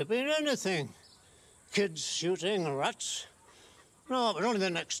 it could have been anything. Kids shooting rats. No, but only the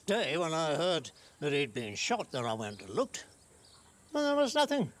next day when I heard that he'd been shot that I went and looked. And there was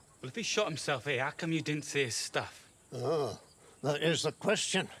nothing. Well, if he shot himself here, how come you didn't see his stuff? Oh, that is the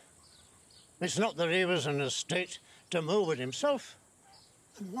question. It's not that he was in a state to move it himself.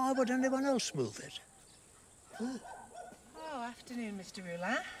 And why would anyone else move it? Huh? Oh, afternoon, Mr.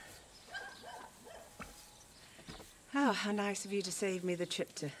 Roulin. Oh, how nice of you to save me the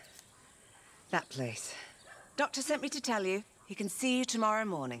trip to that place. Doctor sent me to tell you he can see you tomorrow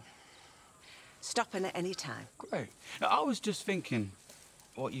morning. Stop in at any time. Great. Now, I was just thinking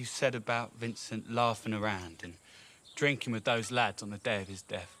what you said about Vicent laughing around and drinking with those lads on the day of his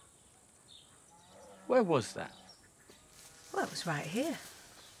death. Where was that? Well, it was right here.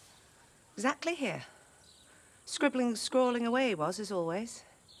 Exactly here. Scribbling, scrawling away he was, as always.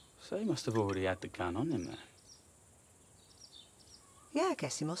 So he must have already had the gun on him then. Yeah, I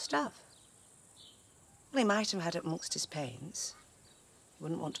guess he must have. Well, he might have had it amongst his paints. He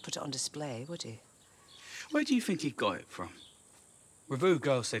wouldn't want to put it on display, would he? Where do you think he got it from? Revue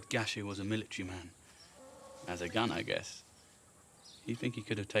girl said Gachet was a military man. Has a gun, I guess. You think he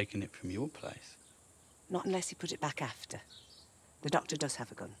could have taken it from your place? Not unless he put it back after. The doctor does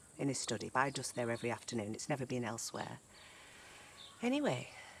have a gun in his study, but I dust there every afternoon. It's never been elsewhere. Anyway,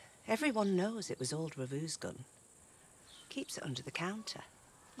 everyone knows it was old Revue's gun. Keeps it under the counter.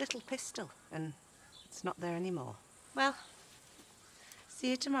 Little pistol, and it's not there anymore. Well, see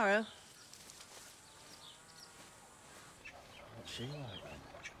you tomorrow. See you later.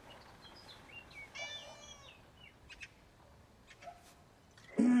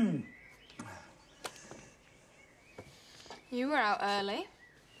 You were out early.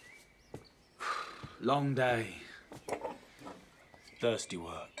 Long day. Thirsty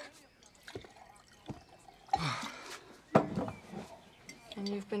work. And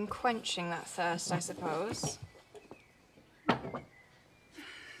you've been quenching that thirst, I suppose.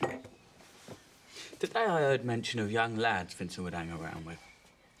 Today I heard mention of young lads Vicent would hang around with.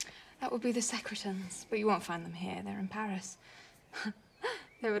 That would be the Secretans, but you won't find them here. They're in Paris.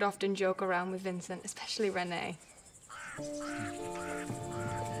 They would often joke around with Vicent, especially René.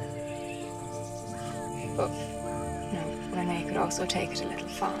 But, no, René could also take it a little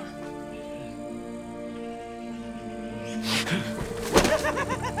far.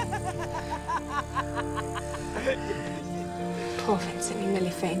 Poor Vicent, he nearly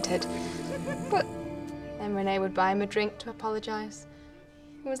fainted. But then René would buy him a drink to apologise.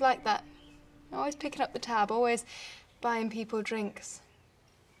 He was like that. Always picking up the tab, always buying people drinks.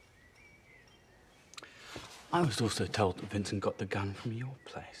 I was also told that Vincent got the gun from your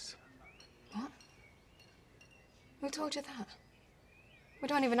place. What? Who told you that? We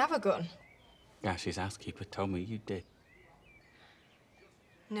don't even have a gun. Gash's housekeeper told me you did.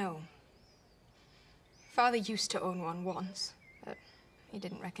 No. Father used to own one once, but he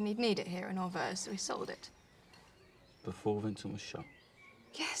didn't reckon he'd need it here in Auvers, so he sold it. Before Vincent was shot?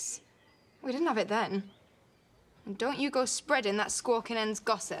 Yes. We didn't have it then. And don't you go spreading that squawking end's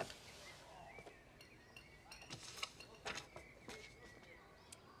gossip.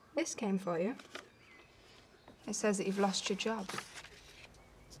 This came for you. It says that you've lost your job.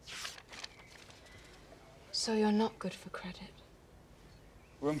 So you're not good for credit.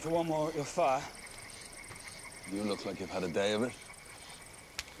 Room for one more at your fire? You look like you've had a day of it.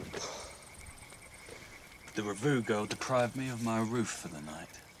 The revue girl deprived me of my roof for the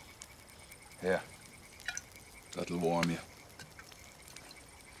night. Here. That'll warm you.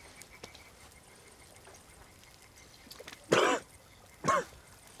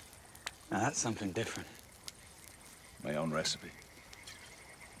 Now that's something different. My own recipe.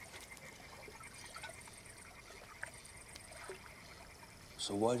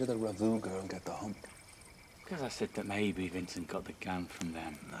 So why did the revue girl get the hump? Because I said that maybe Vincent got the gun from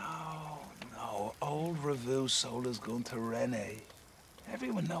them. No. Old Revue sold his gun to Rene.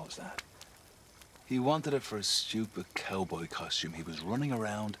 Everyone knows that. He wanted it for a stupid cowboy costume. He was running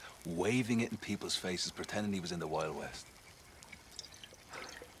around, waving it in people's faces, pretending he was in the Wild West.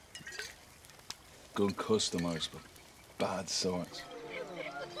 Good customers, but bad sorts.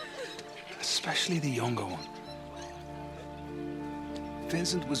 Especially the younger one.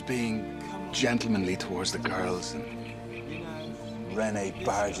 Vincent was being gentlemanly towards the girls, and Rene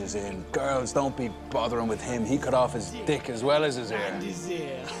barges in. Girls, don't be bothering with him. He cut off his dick as well as his ear. And his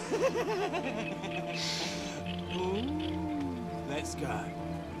ear. Ooh, let's go.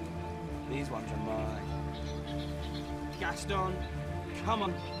 These ones are mine. Gaston, come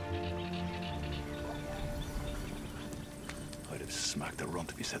on. I'd have smacked the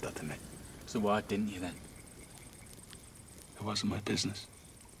runt if he said that to me. So why didn't you then? It wasn't my business.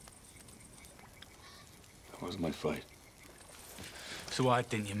 It wasn't my fight. So why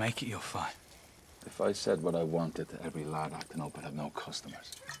didn't you make it your fight? If I said what I wanted to every lad acting up, I'd have no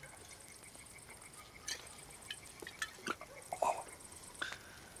customers.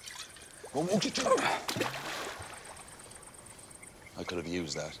 I could have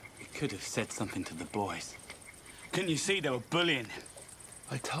used that. You could have said something to the boys. Couldn't you see they were bullying him?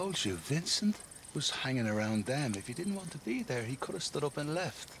 I told you, Vincent was hanging around them. If he didn't want to be there, he could have stood up and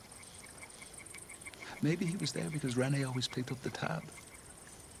left. Maybe he was there because Rene always picked up the tab.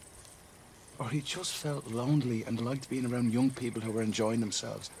 Or he just felt lonely and liked being around young people who were enjoying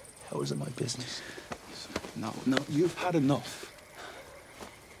themselves. How is it my business? No, You've had enough.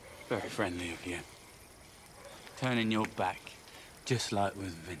 Very friendly of you. Turning your back, just like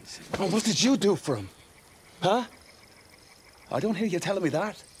with Vincent. Oh, what did you do for him? Huh? I don't hear you telling me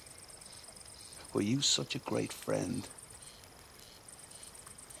that. Were you such a great friend?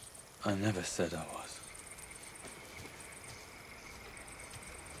 I never said I was.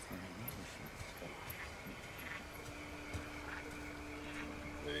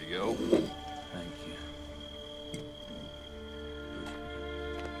 There you go. Thank you.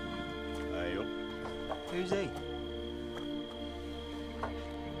 Hey up. Who's he?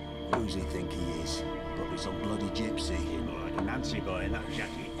 Who's he think he is? Probably some bloody gypsy. Like a Nancy boy in that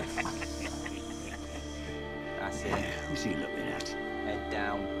jacket. That's it. Who's he looking at? Head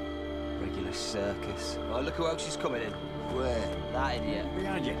down. Regular circus. Oh, look who else is coming in. Where? That idiot.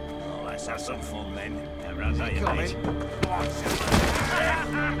 Behind you. Oh, let's have some fun then. Everyone's at you, coming? mate.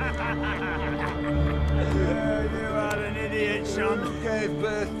 You are an idiot, son. Gave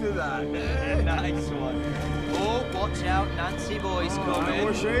birth to that. Nice one. Oh, watch out, Nancy boy's coming.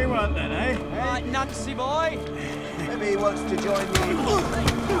 What's he want then, eh? Right, Nancy boy. Maybe he wants to join me.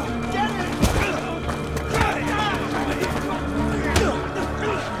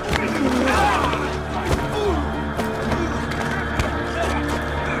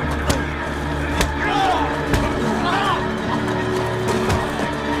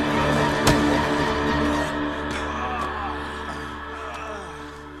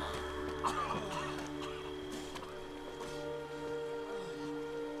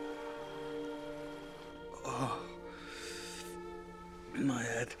 My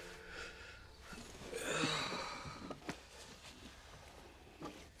head.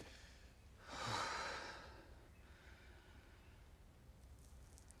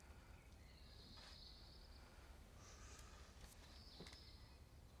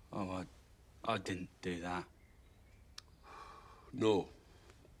 Oh, I didn't do that. No.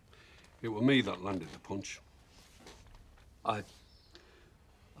 It was me that landed the punch. I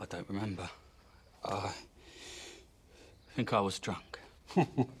don't remember. I think I was drunk.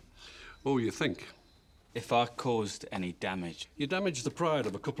 Oh, you think? If I caused any damage... You damaged the pride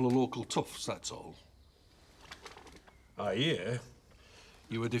of a couple of local toughs, that's all. I hear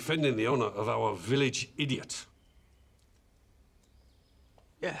you were defending the honour of our village idiot.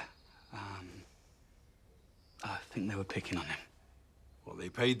 Yeah. I think they were picking on him. Well, they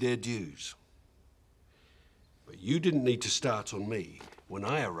paid their dues. But you didn't need to start on me when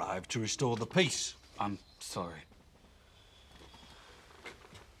I arrived to restore the peace. I'm sorry.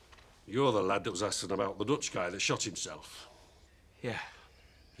 You're the lad that was asking about the Dutch guy that shot himself. Yeah.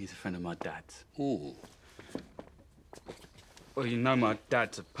 He's a friend of my dad's. Hmm. Well, you know my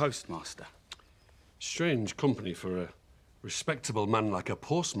dad's a postmaster. Strange company for a respectable man like a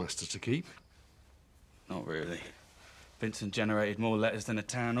postmaster to keep. Not really. Vicent generated more letters than a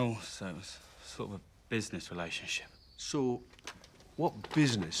town hall, so it was sort of a business relationship. So, what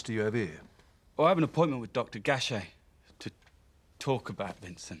business do you have here? Well, I have an appointment with Dr. Gachet to talk about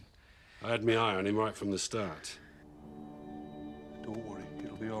Vicent. I had my eye on him right from the start. Don't worry,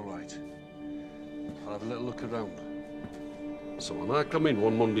 it'll be all right. I'll have a little look around. So when I come in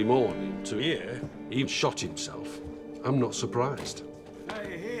one Monday morning to hear he shot himself, I'm not surprised. Now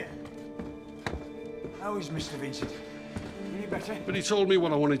you're here. How is Mr. Vicent? Any better? But he told me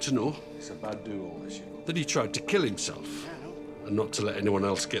what I wanted to know. It's a bad do, all this, you know. That he tried to kill himself. And not to let anyone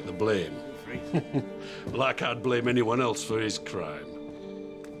else get the blame. Like I'd blame anyone else for his crime.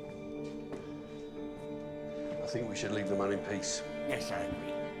 I think we should leave the man in peace. Yes, I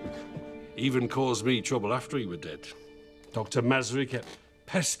agree. Even caused me trouble after he was dead. Dr. Masri kept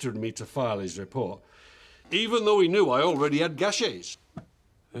pestering me to file his report, even though he knew I already had Gachet's.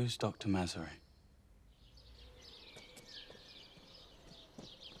 Who's Dr. Masri?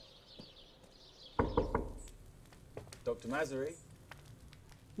 Dr. Masri?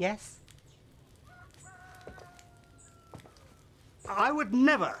 Yes? I would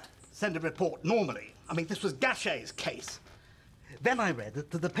never send a report normally. I mean, this was Gachet's case. Then I read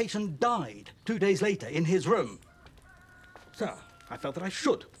that the patient died 2 days later in his room. So I felt that I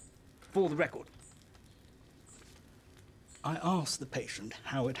should, for the record. I asked the patient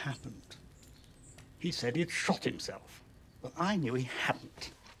how it happened. He said he'd shot himself, but I knew he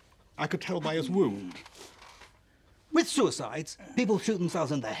hadn't. I could tell by his wound. With suicides, people shoot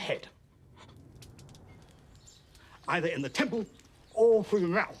themselves in the head. Either in the temple or through the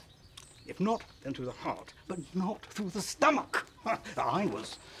mouth. If not, then through the heart, but not through the stomach. I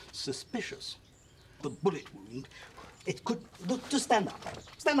was suspicious. The bullet wound, it could... Look, just stand up.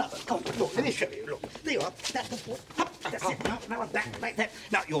 Stand up. Come on, look, let me show you. Look, there you are. That's it. Now, back, like that.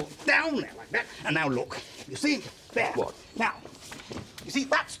 Now, you're down there like that. And now, look. You see? There. What? Now, you see,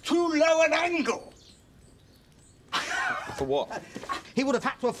 that's too low an angle. For what? He would have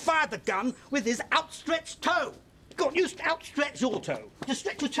had to have fired the gun with his outstretched toe. Go on, you outstretch your toe. Just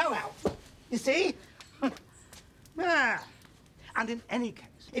stretch your toe out. You see? Ah. And in any case,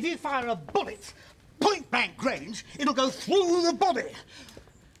 if you fire a bullet point-blank range, it'll go through the body.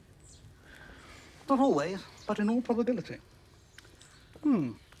 Not always, but in all probability.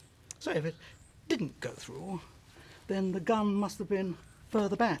 So if it didn't go through, then the gun must have been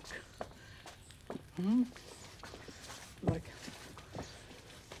further back. Like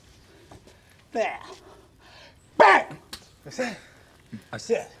there. Bang! That's it. That's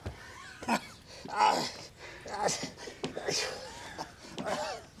it.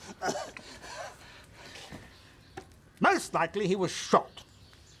 Most likely he was shot.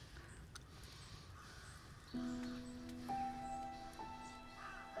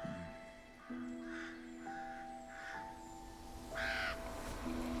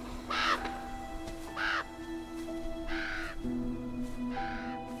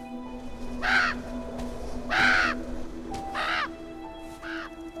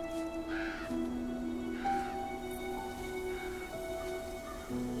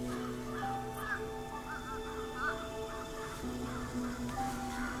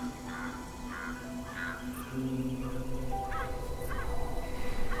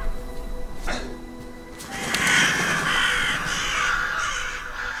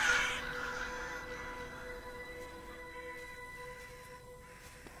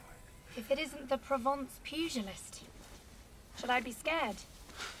 If it isn't the Provence pugilist, should I be scared?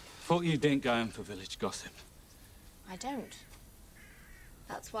 Thought you didn't go in for village gossip. I don't.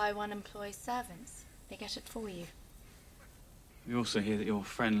 That's why one employs servants. They get it for you. We also hear that your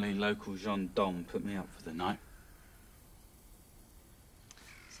friendly local gendarme put me up for the night.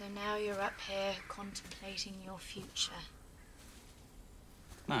 So now you're up here contemplating your future.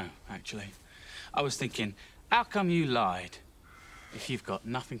 No, actually. I was thinking, how come you lied if you've got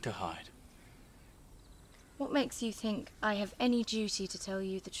nothing to hide? What makes you think I have any duty to tell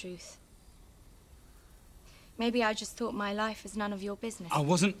you the truth? Maybe I just thought my life was none of your business. I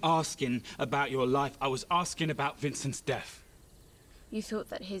wasn't asking about your life. I was asking about Vincent's death. You thought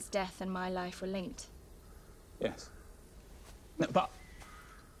that his death and my life were linked. Yes. No, but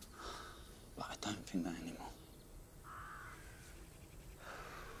I don't think that anymore.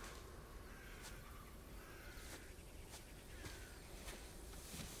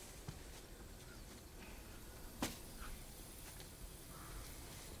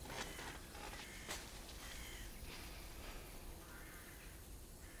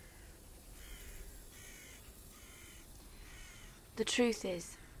 The truth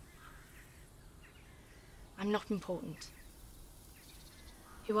is, I'm not important.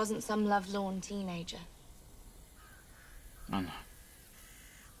 He wasn't some lovelorn teenager. I know.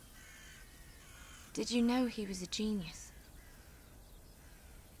 Did you know he was a genius?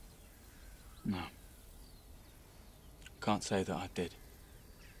 No. Can't say that I did.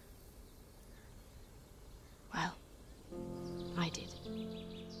 Well, I did.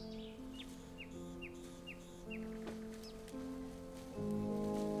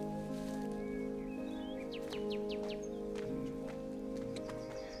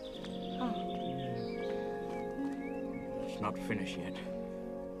 Not finished yet.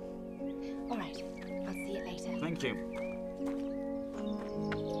 All right, I'll see you later. Thank you.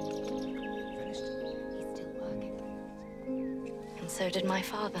 Finished? He's still working. And so did my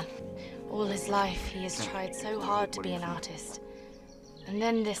father. All his life, he has tried so hard to be an artist. And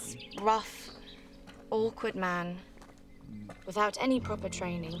then this rough, awkward man, without any proper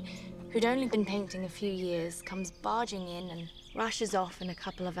training, who'd only been painting a few years, comes barging in and rushes off in a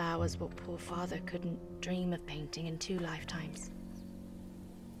couple of hours what poor father couldn't dream of painting in 2 lifetimes.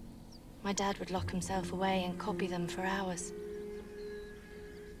 My dad would lock himself away and copy them for hours.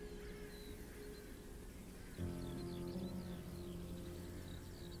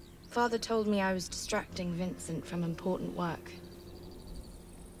 Father told me I was distracting Vincent from important work.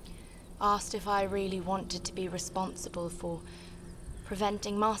 Asked if I really wanted to be responsible for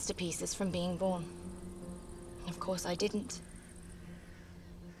preventing masterpieces from being born. Of course I didn't.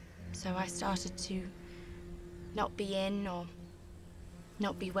 So I started to not be in or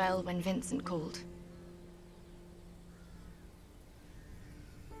not be well when Vicent called.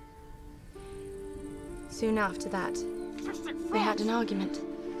 Soon after that, they had an argument.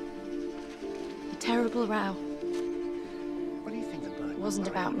 A terrible row. What do you think the bird It wasn't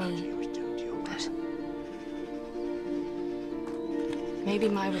about me, but maybe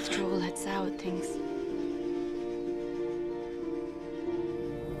my withdrawal had soured things.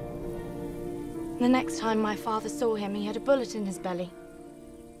 The next time my father saw him, he had a bullet in his belly.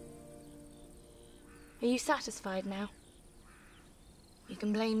 Are you satisfied now? You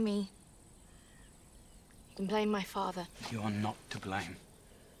can blame me. You can blame my father. You are not to blame.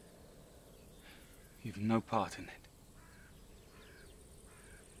 You've no part in it.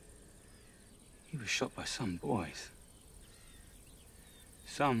 He was shot by some boys.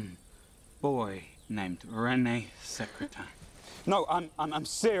 Some boy named René Secretin. No, I'm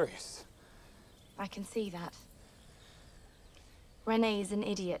serious. I can see that. René is an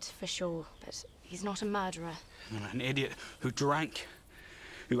idiot, for sure, but he's not a murderer. An idiot who drank,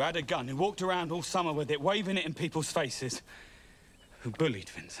 who had a gun, who walked around all summer with it, waving it in people's faces, who bullied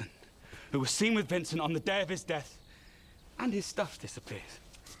Vincent, who was seen with Vincent on the day of his death, and his stuff disappears.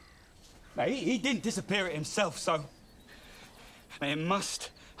 Now, he didn't disappear it himself, so it must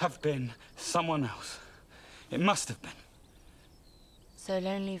have been someone else. It must have been. So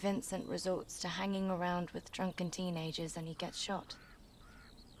lonely Vincent resorts to hanging around with drunken teenagers and he gets shot.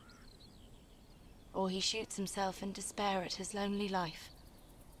 Or he shoots himself in despair at his lonely life.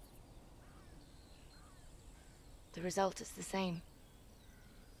 The result is the same.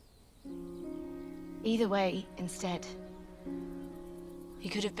 Either way, instead, he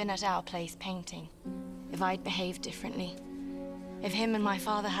could have been at our place painting if I'd behaved differently. If him and my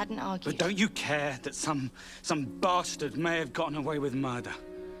father hadn't argued. But don't you care that some bastard may have gotten away with murder?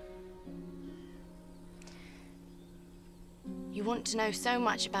 You want to know so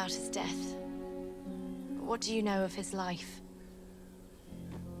much about his death. But what do you know of his life?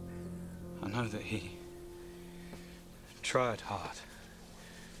 I know that he tried hard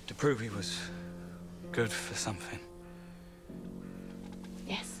to prove he was good for something.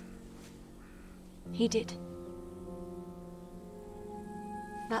 Yes. He did.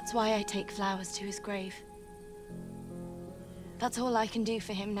 That's why I take flowers to his grave. That's all I can do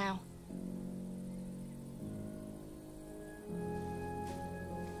for him now.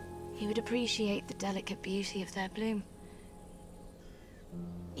 he would appreciate the delicate beauty of their bloom.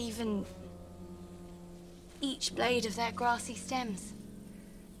 Even each blade of their grassy stems.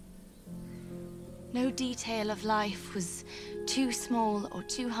 No detail of life was too small or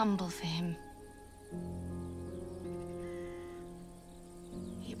too humble for him.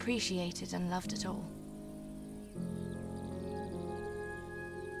 He appreciated and loved it all.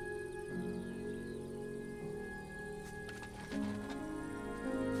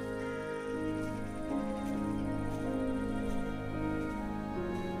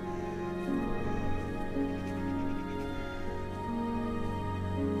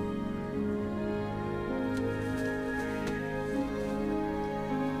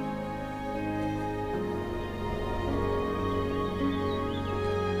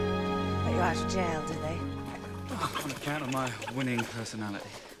 Out of jail, do they? On account of my winning personality.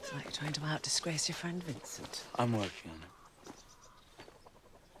 It's like you're trying to out-disgrace your friend Vincent. I'm working on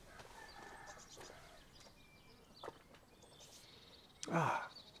it. Ah.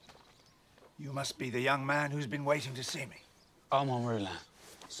 You must be the young man who's been waiting to see me. Armand Roulin.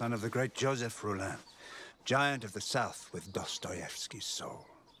 Son of the great Joseph Roulin. Giant of the South with Dostoevsky's soul.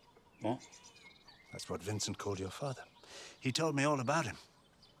 What? That's what Vincent called your father. He told me all about him.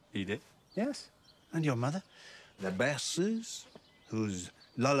 He did? Yes. And your mother? The berceuse, whose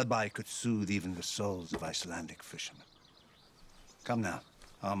lullaby could soothe even the souls of Icelandic fishermen. Come now,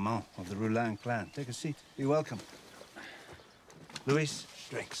 Armand of the Roulin clan. Take a seat. Be welcome. Louis,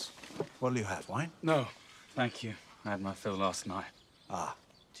 drinks. What'll you have, wine? No, thank you. I had my fill last night. Ah,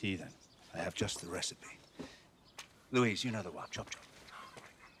 tea then. I have just the recipe. Louise, you know the one. Chop, chop.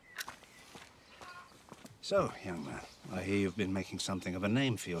 So, young man, I hear you've been making something of a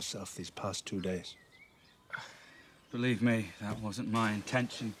name for yourself these past 2 days. Believe me, that wasn't my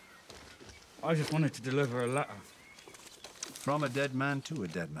intention. I just wanted to deliver a letter. From a dead man to a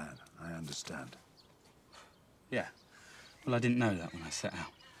dead man, I understand. Yeah. Well, I didn't know that when I set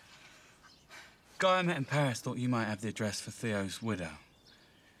out. Guy I met in Paris thought you might have the address for Theo's widow.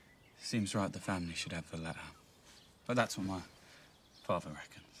 Seems right the family should have the letter. But that's what my father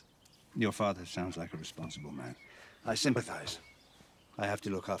reckons. Your father sounds like a responsible man. I sympathize. I have to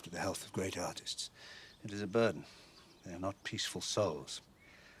look after the health of great artists. It is a burden. They are not peaceful souls.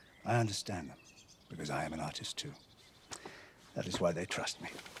 I understand them, because I am an artist too. That is why they trust me.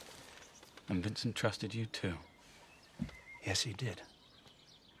 And Vincent trusted you too? Yes, he did.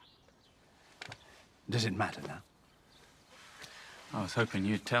 Does it matter now? I was hoping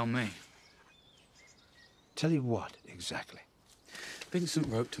you'd tell me. Tell you what, exactly? Vincent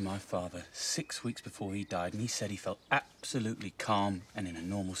wrote to my father 6 weeks before he died, and he said he felt absolutely calm and in a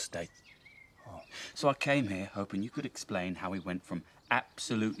normal state. Oh. So I came here hoping you could explain how he went from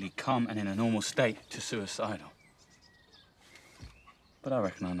absolutely calm and in a normal state to suicidal. But I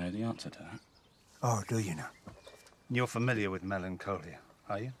reckon I know the answer to that. Oh, do you now? You're familiar with melancholia,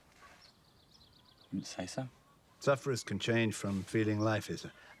 are you? Wouldn't say so. Sufferers can change from feeling life is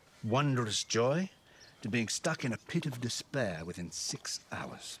a wondrous joy to being stuck in a pit of despair within 6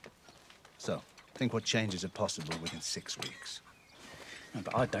 hours. So, think what changes are possible within 6 weeks. No,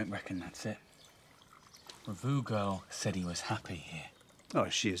 but I don't reckon that's it. Revue girl said he was happy here. Oh,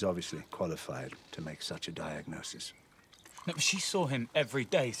 she is obviously qualified to make such a diagnosis. No, but she saw him every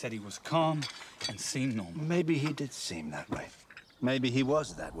day, said he was calm and seemed normal. Maybe he did seem that way. Maybe he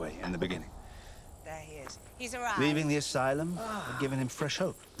was that way in the beginning. There he is. He's arrived. Leaving the asylum had given him fresh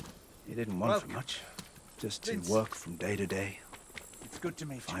hope. He didn't want for much. Just to work from day to day. It's good to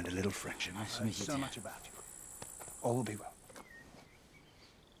meet you. Find a little friendship. Nice to meet you so too. much about you. All will be well.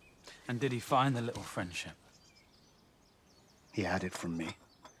 And did he find the little friendship? He had it from me.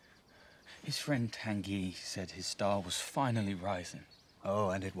 His friend Tanguy said his star was finally rising. Oh,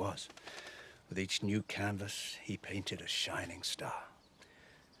 and it was. With each new canvas, he painted a shining star.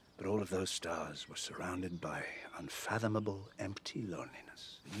 But all of those stars were surrounded by unfathomable, empty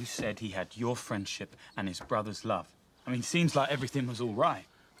loneliness. You said he had your friendship and his brother's love. I mean, seems like everything was all right.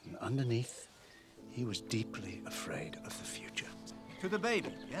 And underneath, he was deeply afraid of the future. To the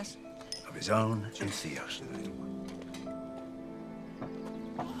baby, yes? Of his own and Theo's little one.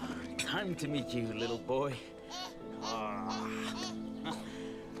 Time to meet you, little boy. I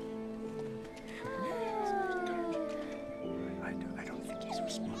don't think he's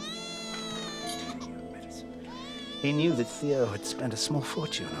responding to your medicine. He knew that Theo had spent a small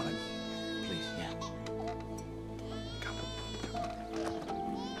fortune on him. Please, yeah.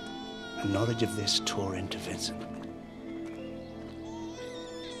 And knowledge of this tore into Vincent.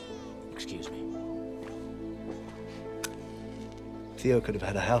 Excuse me. Theo could have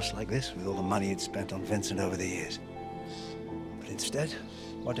had a house like this with all the money he'd spent on Vincent over the years. But instead,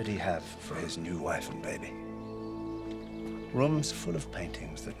 What did he have for his new wife and baby? Rooms full of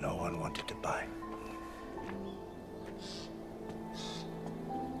paintings that no one wanted to buy.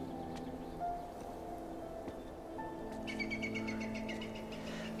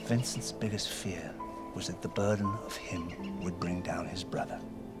 Vincent's biggest fear was that the burden of him would bring down his brother.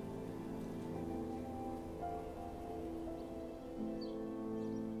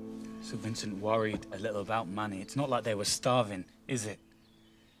 So Vincent worried a little about money. It's not like they were starving, is it?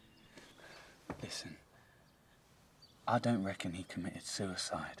 Listen, I don't reckon he committed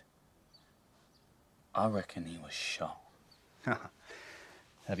suicide. I reckon he was shot.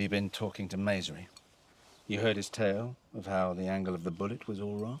 Have you been talking to Masery? You heard his tale of how the angle of the bullet was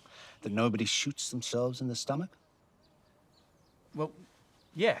all wrong? That nobody shoots themselves in the stomach? Well,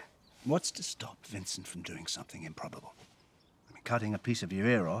 yeah. What's to stop Vincent from doing something improbable? I mean, cutting a piece of your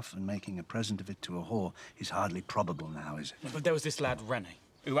ear off and making a present of it to a whore is hardly probable now, is it? But there was this lad, René,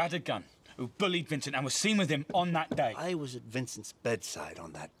 who had a gun, who bullied Vincent and was seen with him on that day. I was at Vincent's bedside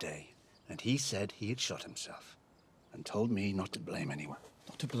on that day, and he said he had shot himself and told me not to blame anyone.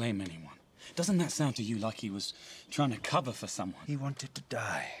 Not to blame anyone? Doesn't that sound to you like he was trying to cover for someone? He wanted to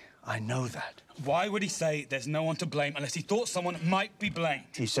die. I know that. Why would he say there's no one to blame unless he thought someone might be blamed?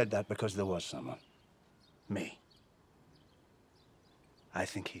 He said that because there was someone. Me. I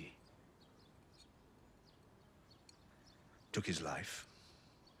think he took his life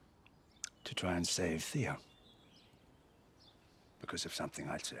to try and save Theo. Because of something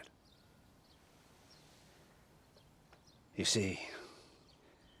I'd said. You see,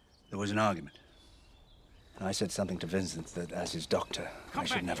 there was an argument. And I said something to Vincent that, as his doctor, I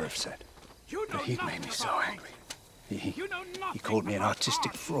should never have said. But he'd made me so angry. He called me an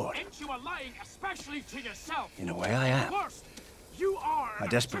artistic fraud. You are lying, especially to yourself. In a way, I am. Worst, you are I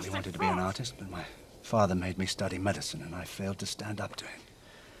desperately wanted to be an artist, but my father made me study medicine, and I failed to stand up to him.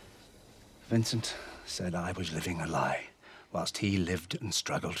 Vincent said I was living a lie, whilst he lived and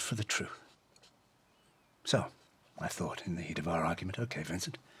struggled for the truth. So, I thought, in the heat of our argument, okay,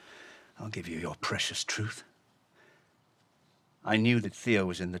 Vincent, I'll give you your precious truth. I knew that Theo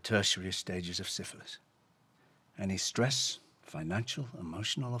was in the tertiary stages of syphilis. Any stress, financial,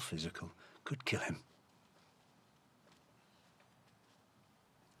 emotional, or physical, could kill him.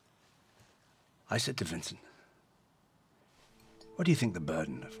 I said to Vincent, what do you think the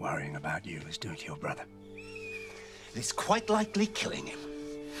burden of worrying about you is doing to your brother? It's quite likely killing him.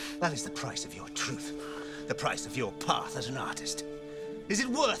 That is the price of your truth. The price of your path as an artist. Is it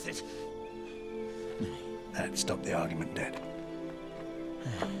worth it? That stopped the argument dead.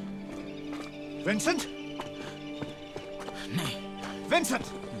 Vincent? Vincent!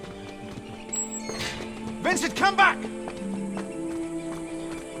 Vincent, come back!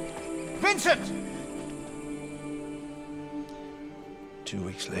 Vincent! 2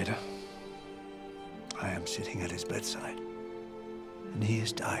 weeks later, I am sitting at his bedside, and he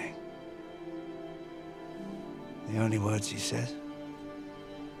is dying. The only words he says,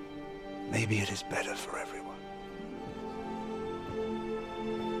 maybe it is better for everyone.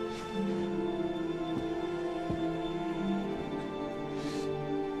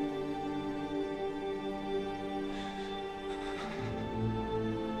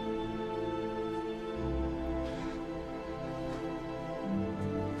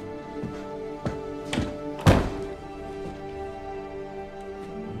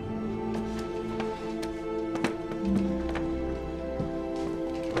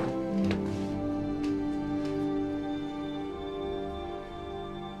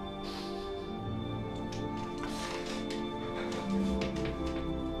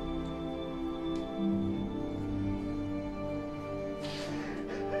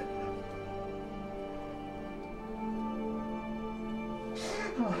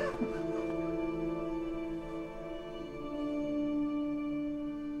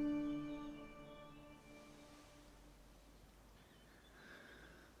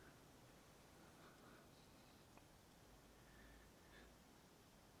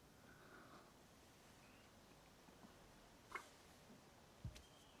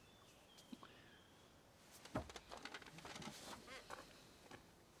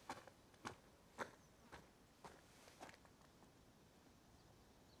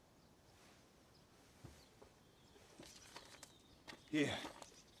 Here.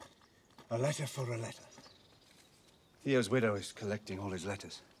 A letter for a letter. Theo's widow is collecting all his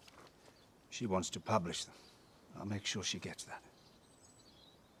letters. She wants to publish them. I'll make sure she gets that.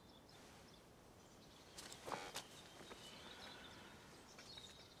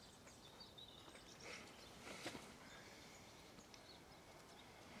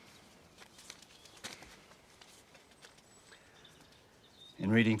 In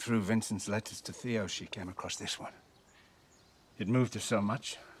reading through Vincent's letters to Theo, she came across this one. It moved her so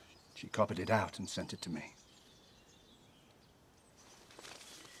much, she copied it out and sent it to me.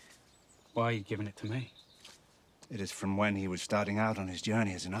 Why are you giving it to me? It is from when he was starting out on his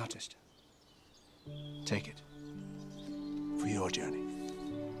journey as an artist. Take it. For your journey.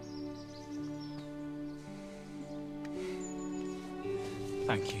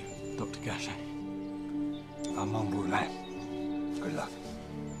 Thank you, Dr. Gachet. Armand Roulin. Good luck.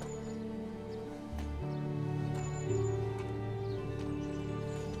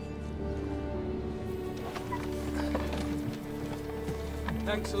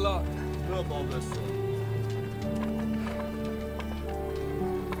 Thanks a lot. No bother, sir.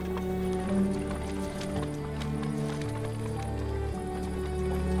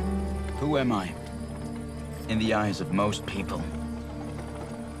 Who am I? In the eyes of most people.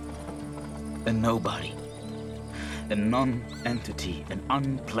 A nobody. A non-entity, an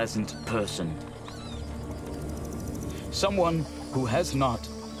unpleasant person. Someone who has not,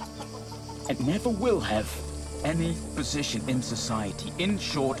 and never will have, any position in society. In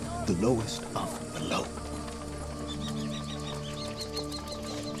short, the lowest of the low.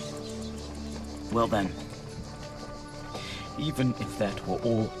 Well then, even if that were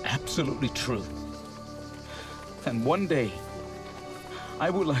all absolutely true, then one day, I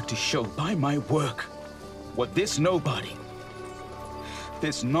would like to show by my work what this nobody,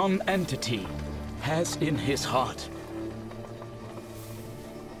 this non-entity, has in his heart.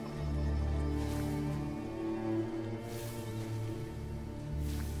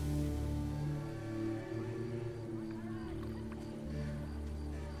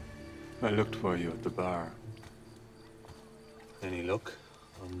 I looked for you at the bar. Any luck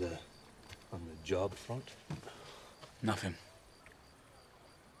on the job front? Nothing.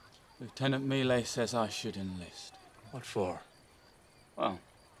 Lieutenant Millet says I should enlist. What for? Well,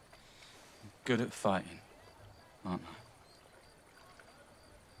 I'm good at fighting, aren't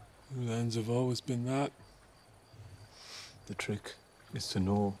I? Uhlans have always been that. The trick is to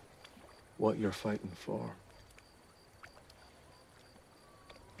know what you're fighting for.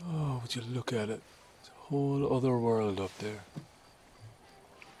 Oh, would you look at it? It's a whole other world up there.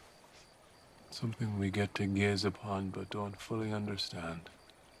 Something we get to gaze upon but don't fully understand.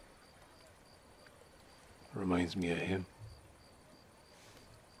 Reminds me of him.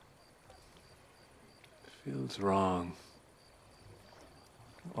 Feels wrong.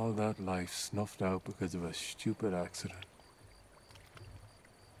 All that life snuffed out because of a stupid accident.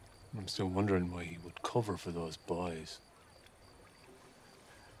 I'm still wondering why he would cover for those boys.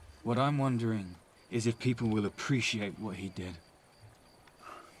 What I'm wondering is if people will appreciate what he did.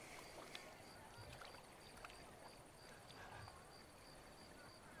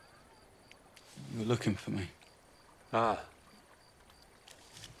 You were looking for me. Ah.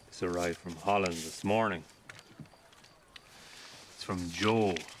 It's arrived from Holland this morning. It's from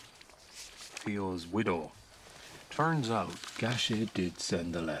Jo, Theo's widow. Turns out Gachet did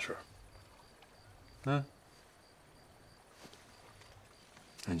send the letter. Huh?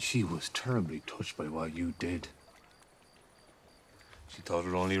 And she was terribly touched by what you did. She thought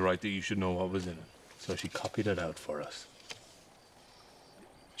it only right that you should know what was in it. So she copied it out for us.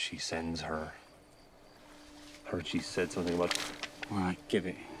 She sends her. Heard she said something about... All right, give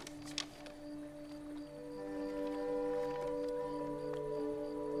it.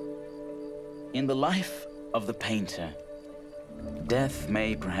 In the life of the painter, death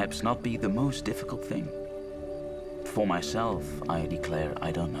may perhaps not be the most difficult thing. For myself, I declare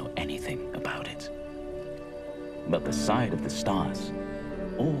I don't know anything about it. But the sight of the stars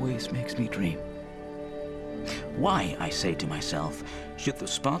always makes me dream. Why, I say to myself, should the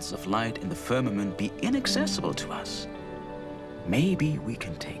spots of light in the firmament be inaccessible to us? Maybe we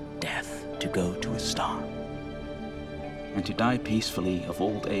can take death to go to a star. And to die peacefully of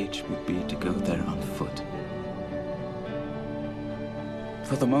old age would be to go there on foot.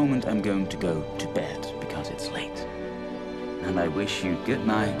 For the moment, I'm going to go to bed because it's late. And I wish you good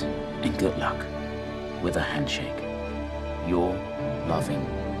night and good luck. With a handshake. Your loving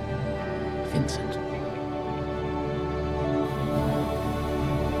Vincent.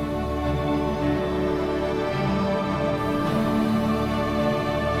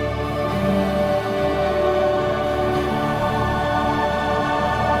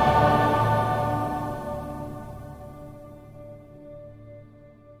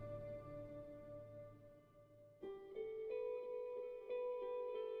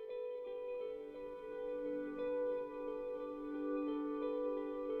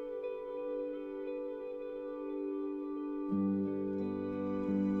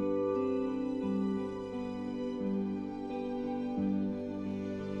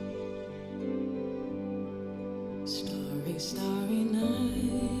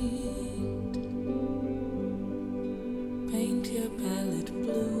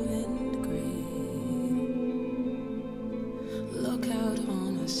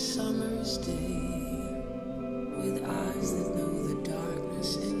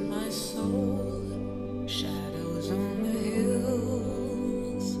 soul, shadows on the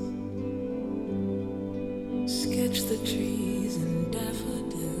hills. Sketch the trees and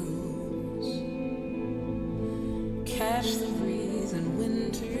daffodils. Catch the breeze and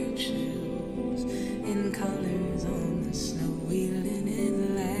winter chills in colors on the snowy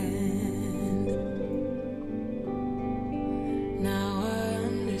linen land. Now I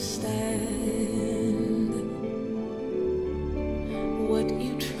understand what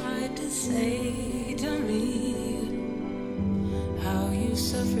you tried to say to me, how you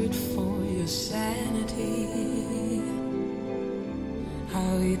suffered for your sanity,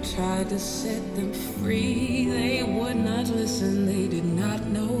 how you tried to set them free. They would not listen, they did not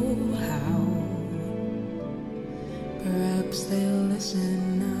know how. Perhaps they'll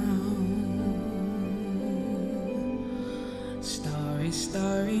listen now. Starry,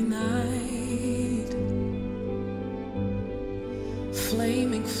 starry night,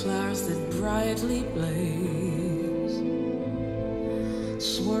 flaming flowers that brightly blaze,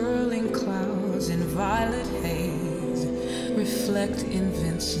 swirling clouds in violet haze reflect in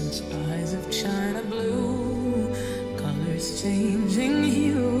Vicent's eyes of china blue, colors changing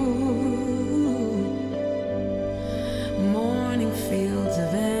hue. Morning fields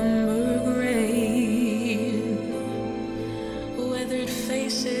of amber grain, weathered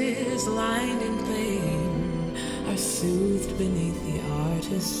faces lined in pain are soothed beneath the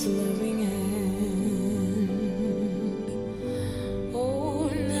artist's loving hand. Oh,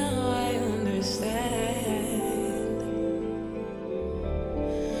 now I understand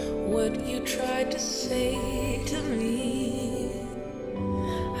what you tried to say to me,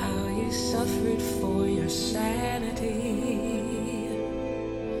 how you suffered for your sanity,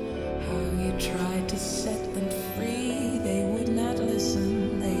 how you tried to set them free. They would not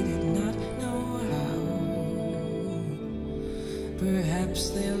listen, they did not know how. Perhaps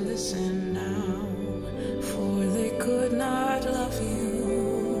they'll listen now, for they could not love you,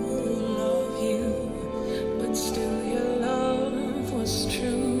 but still your love was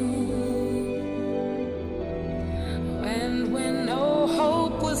true. And when no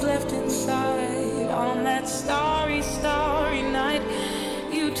hope was left inside on that starry, starry night,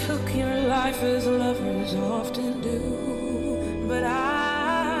 you took your life as lovers often do. But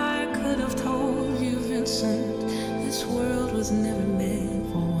I could have told you, Vicent, this world was never meant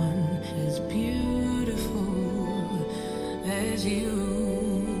for one as beautiful as you.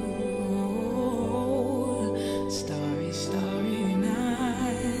 Starry, starry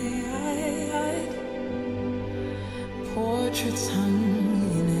night, portraits hung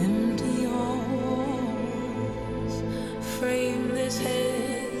in empty halls, frameless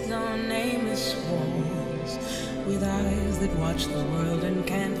heads on nameless walls, with eyes that watch the world and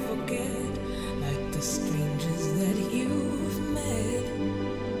can't forget, like the strangers that you've met.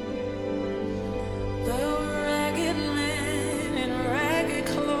 The ragged man in ragged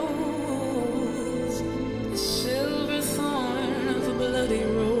clothes, the silver thorn of a bloody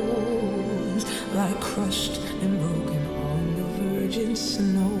rose, lie crushed and broken on the virgin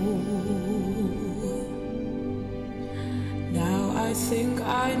snow. Now I think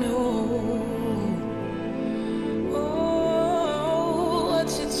I know, oh, what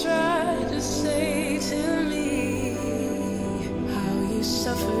you tried to say to me, how you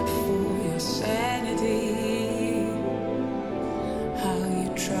suffered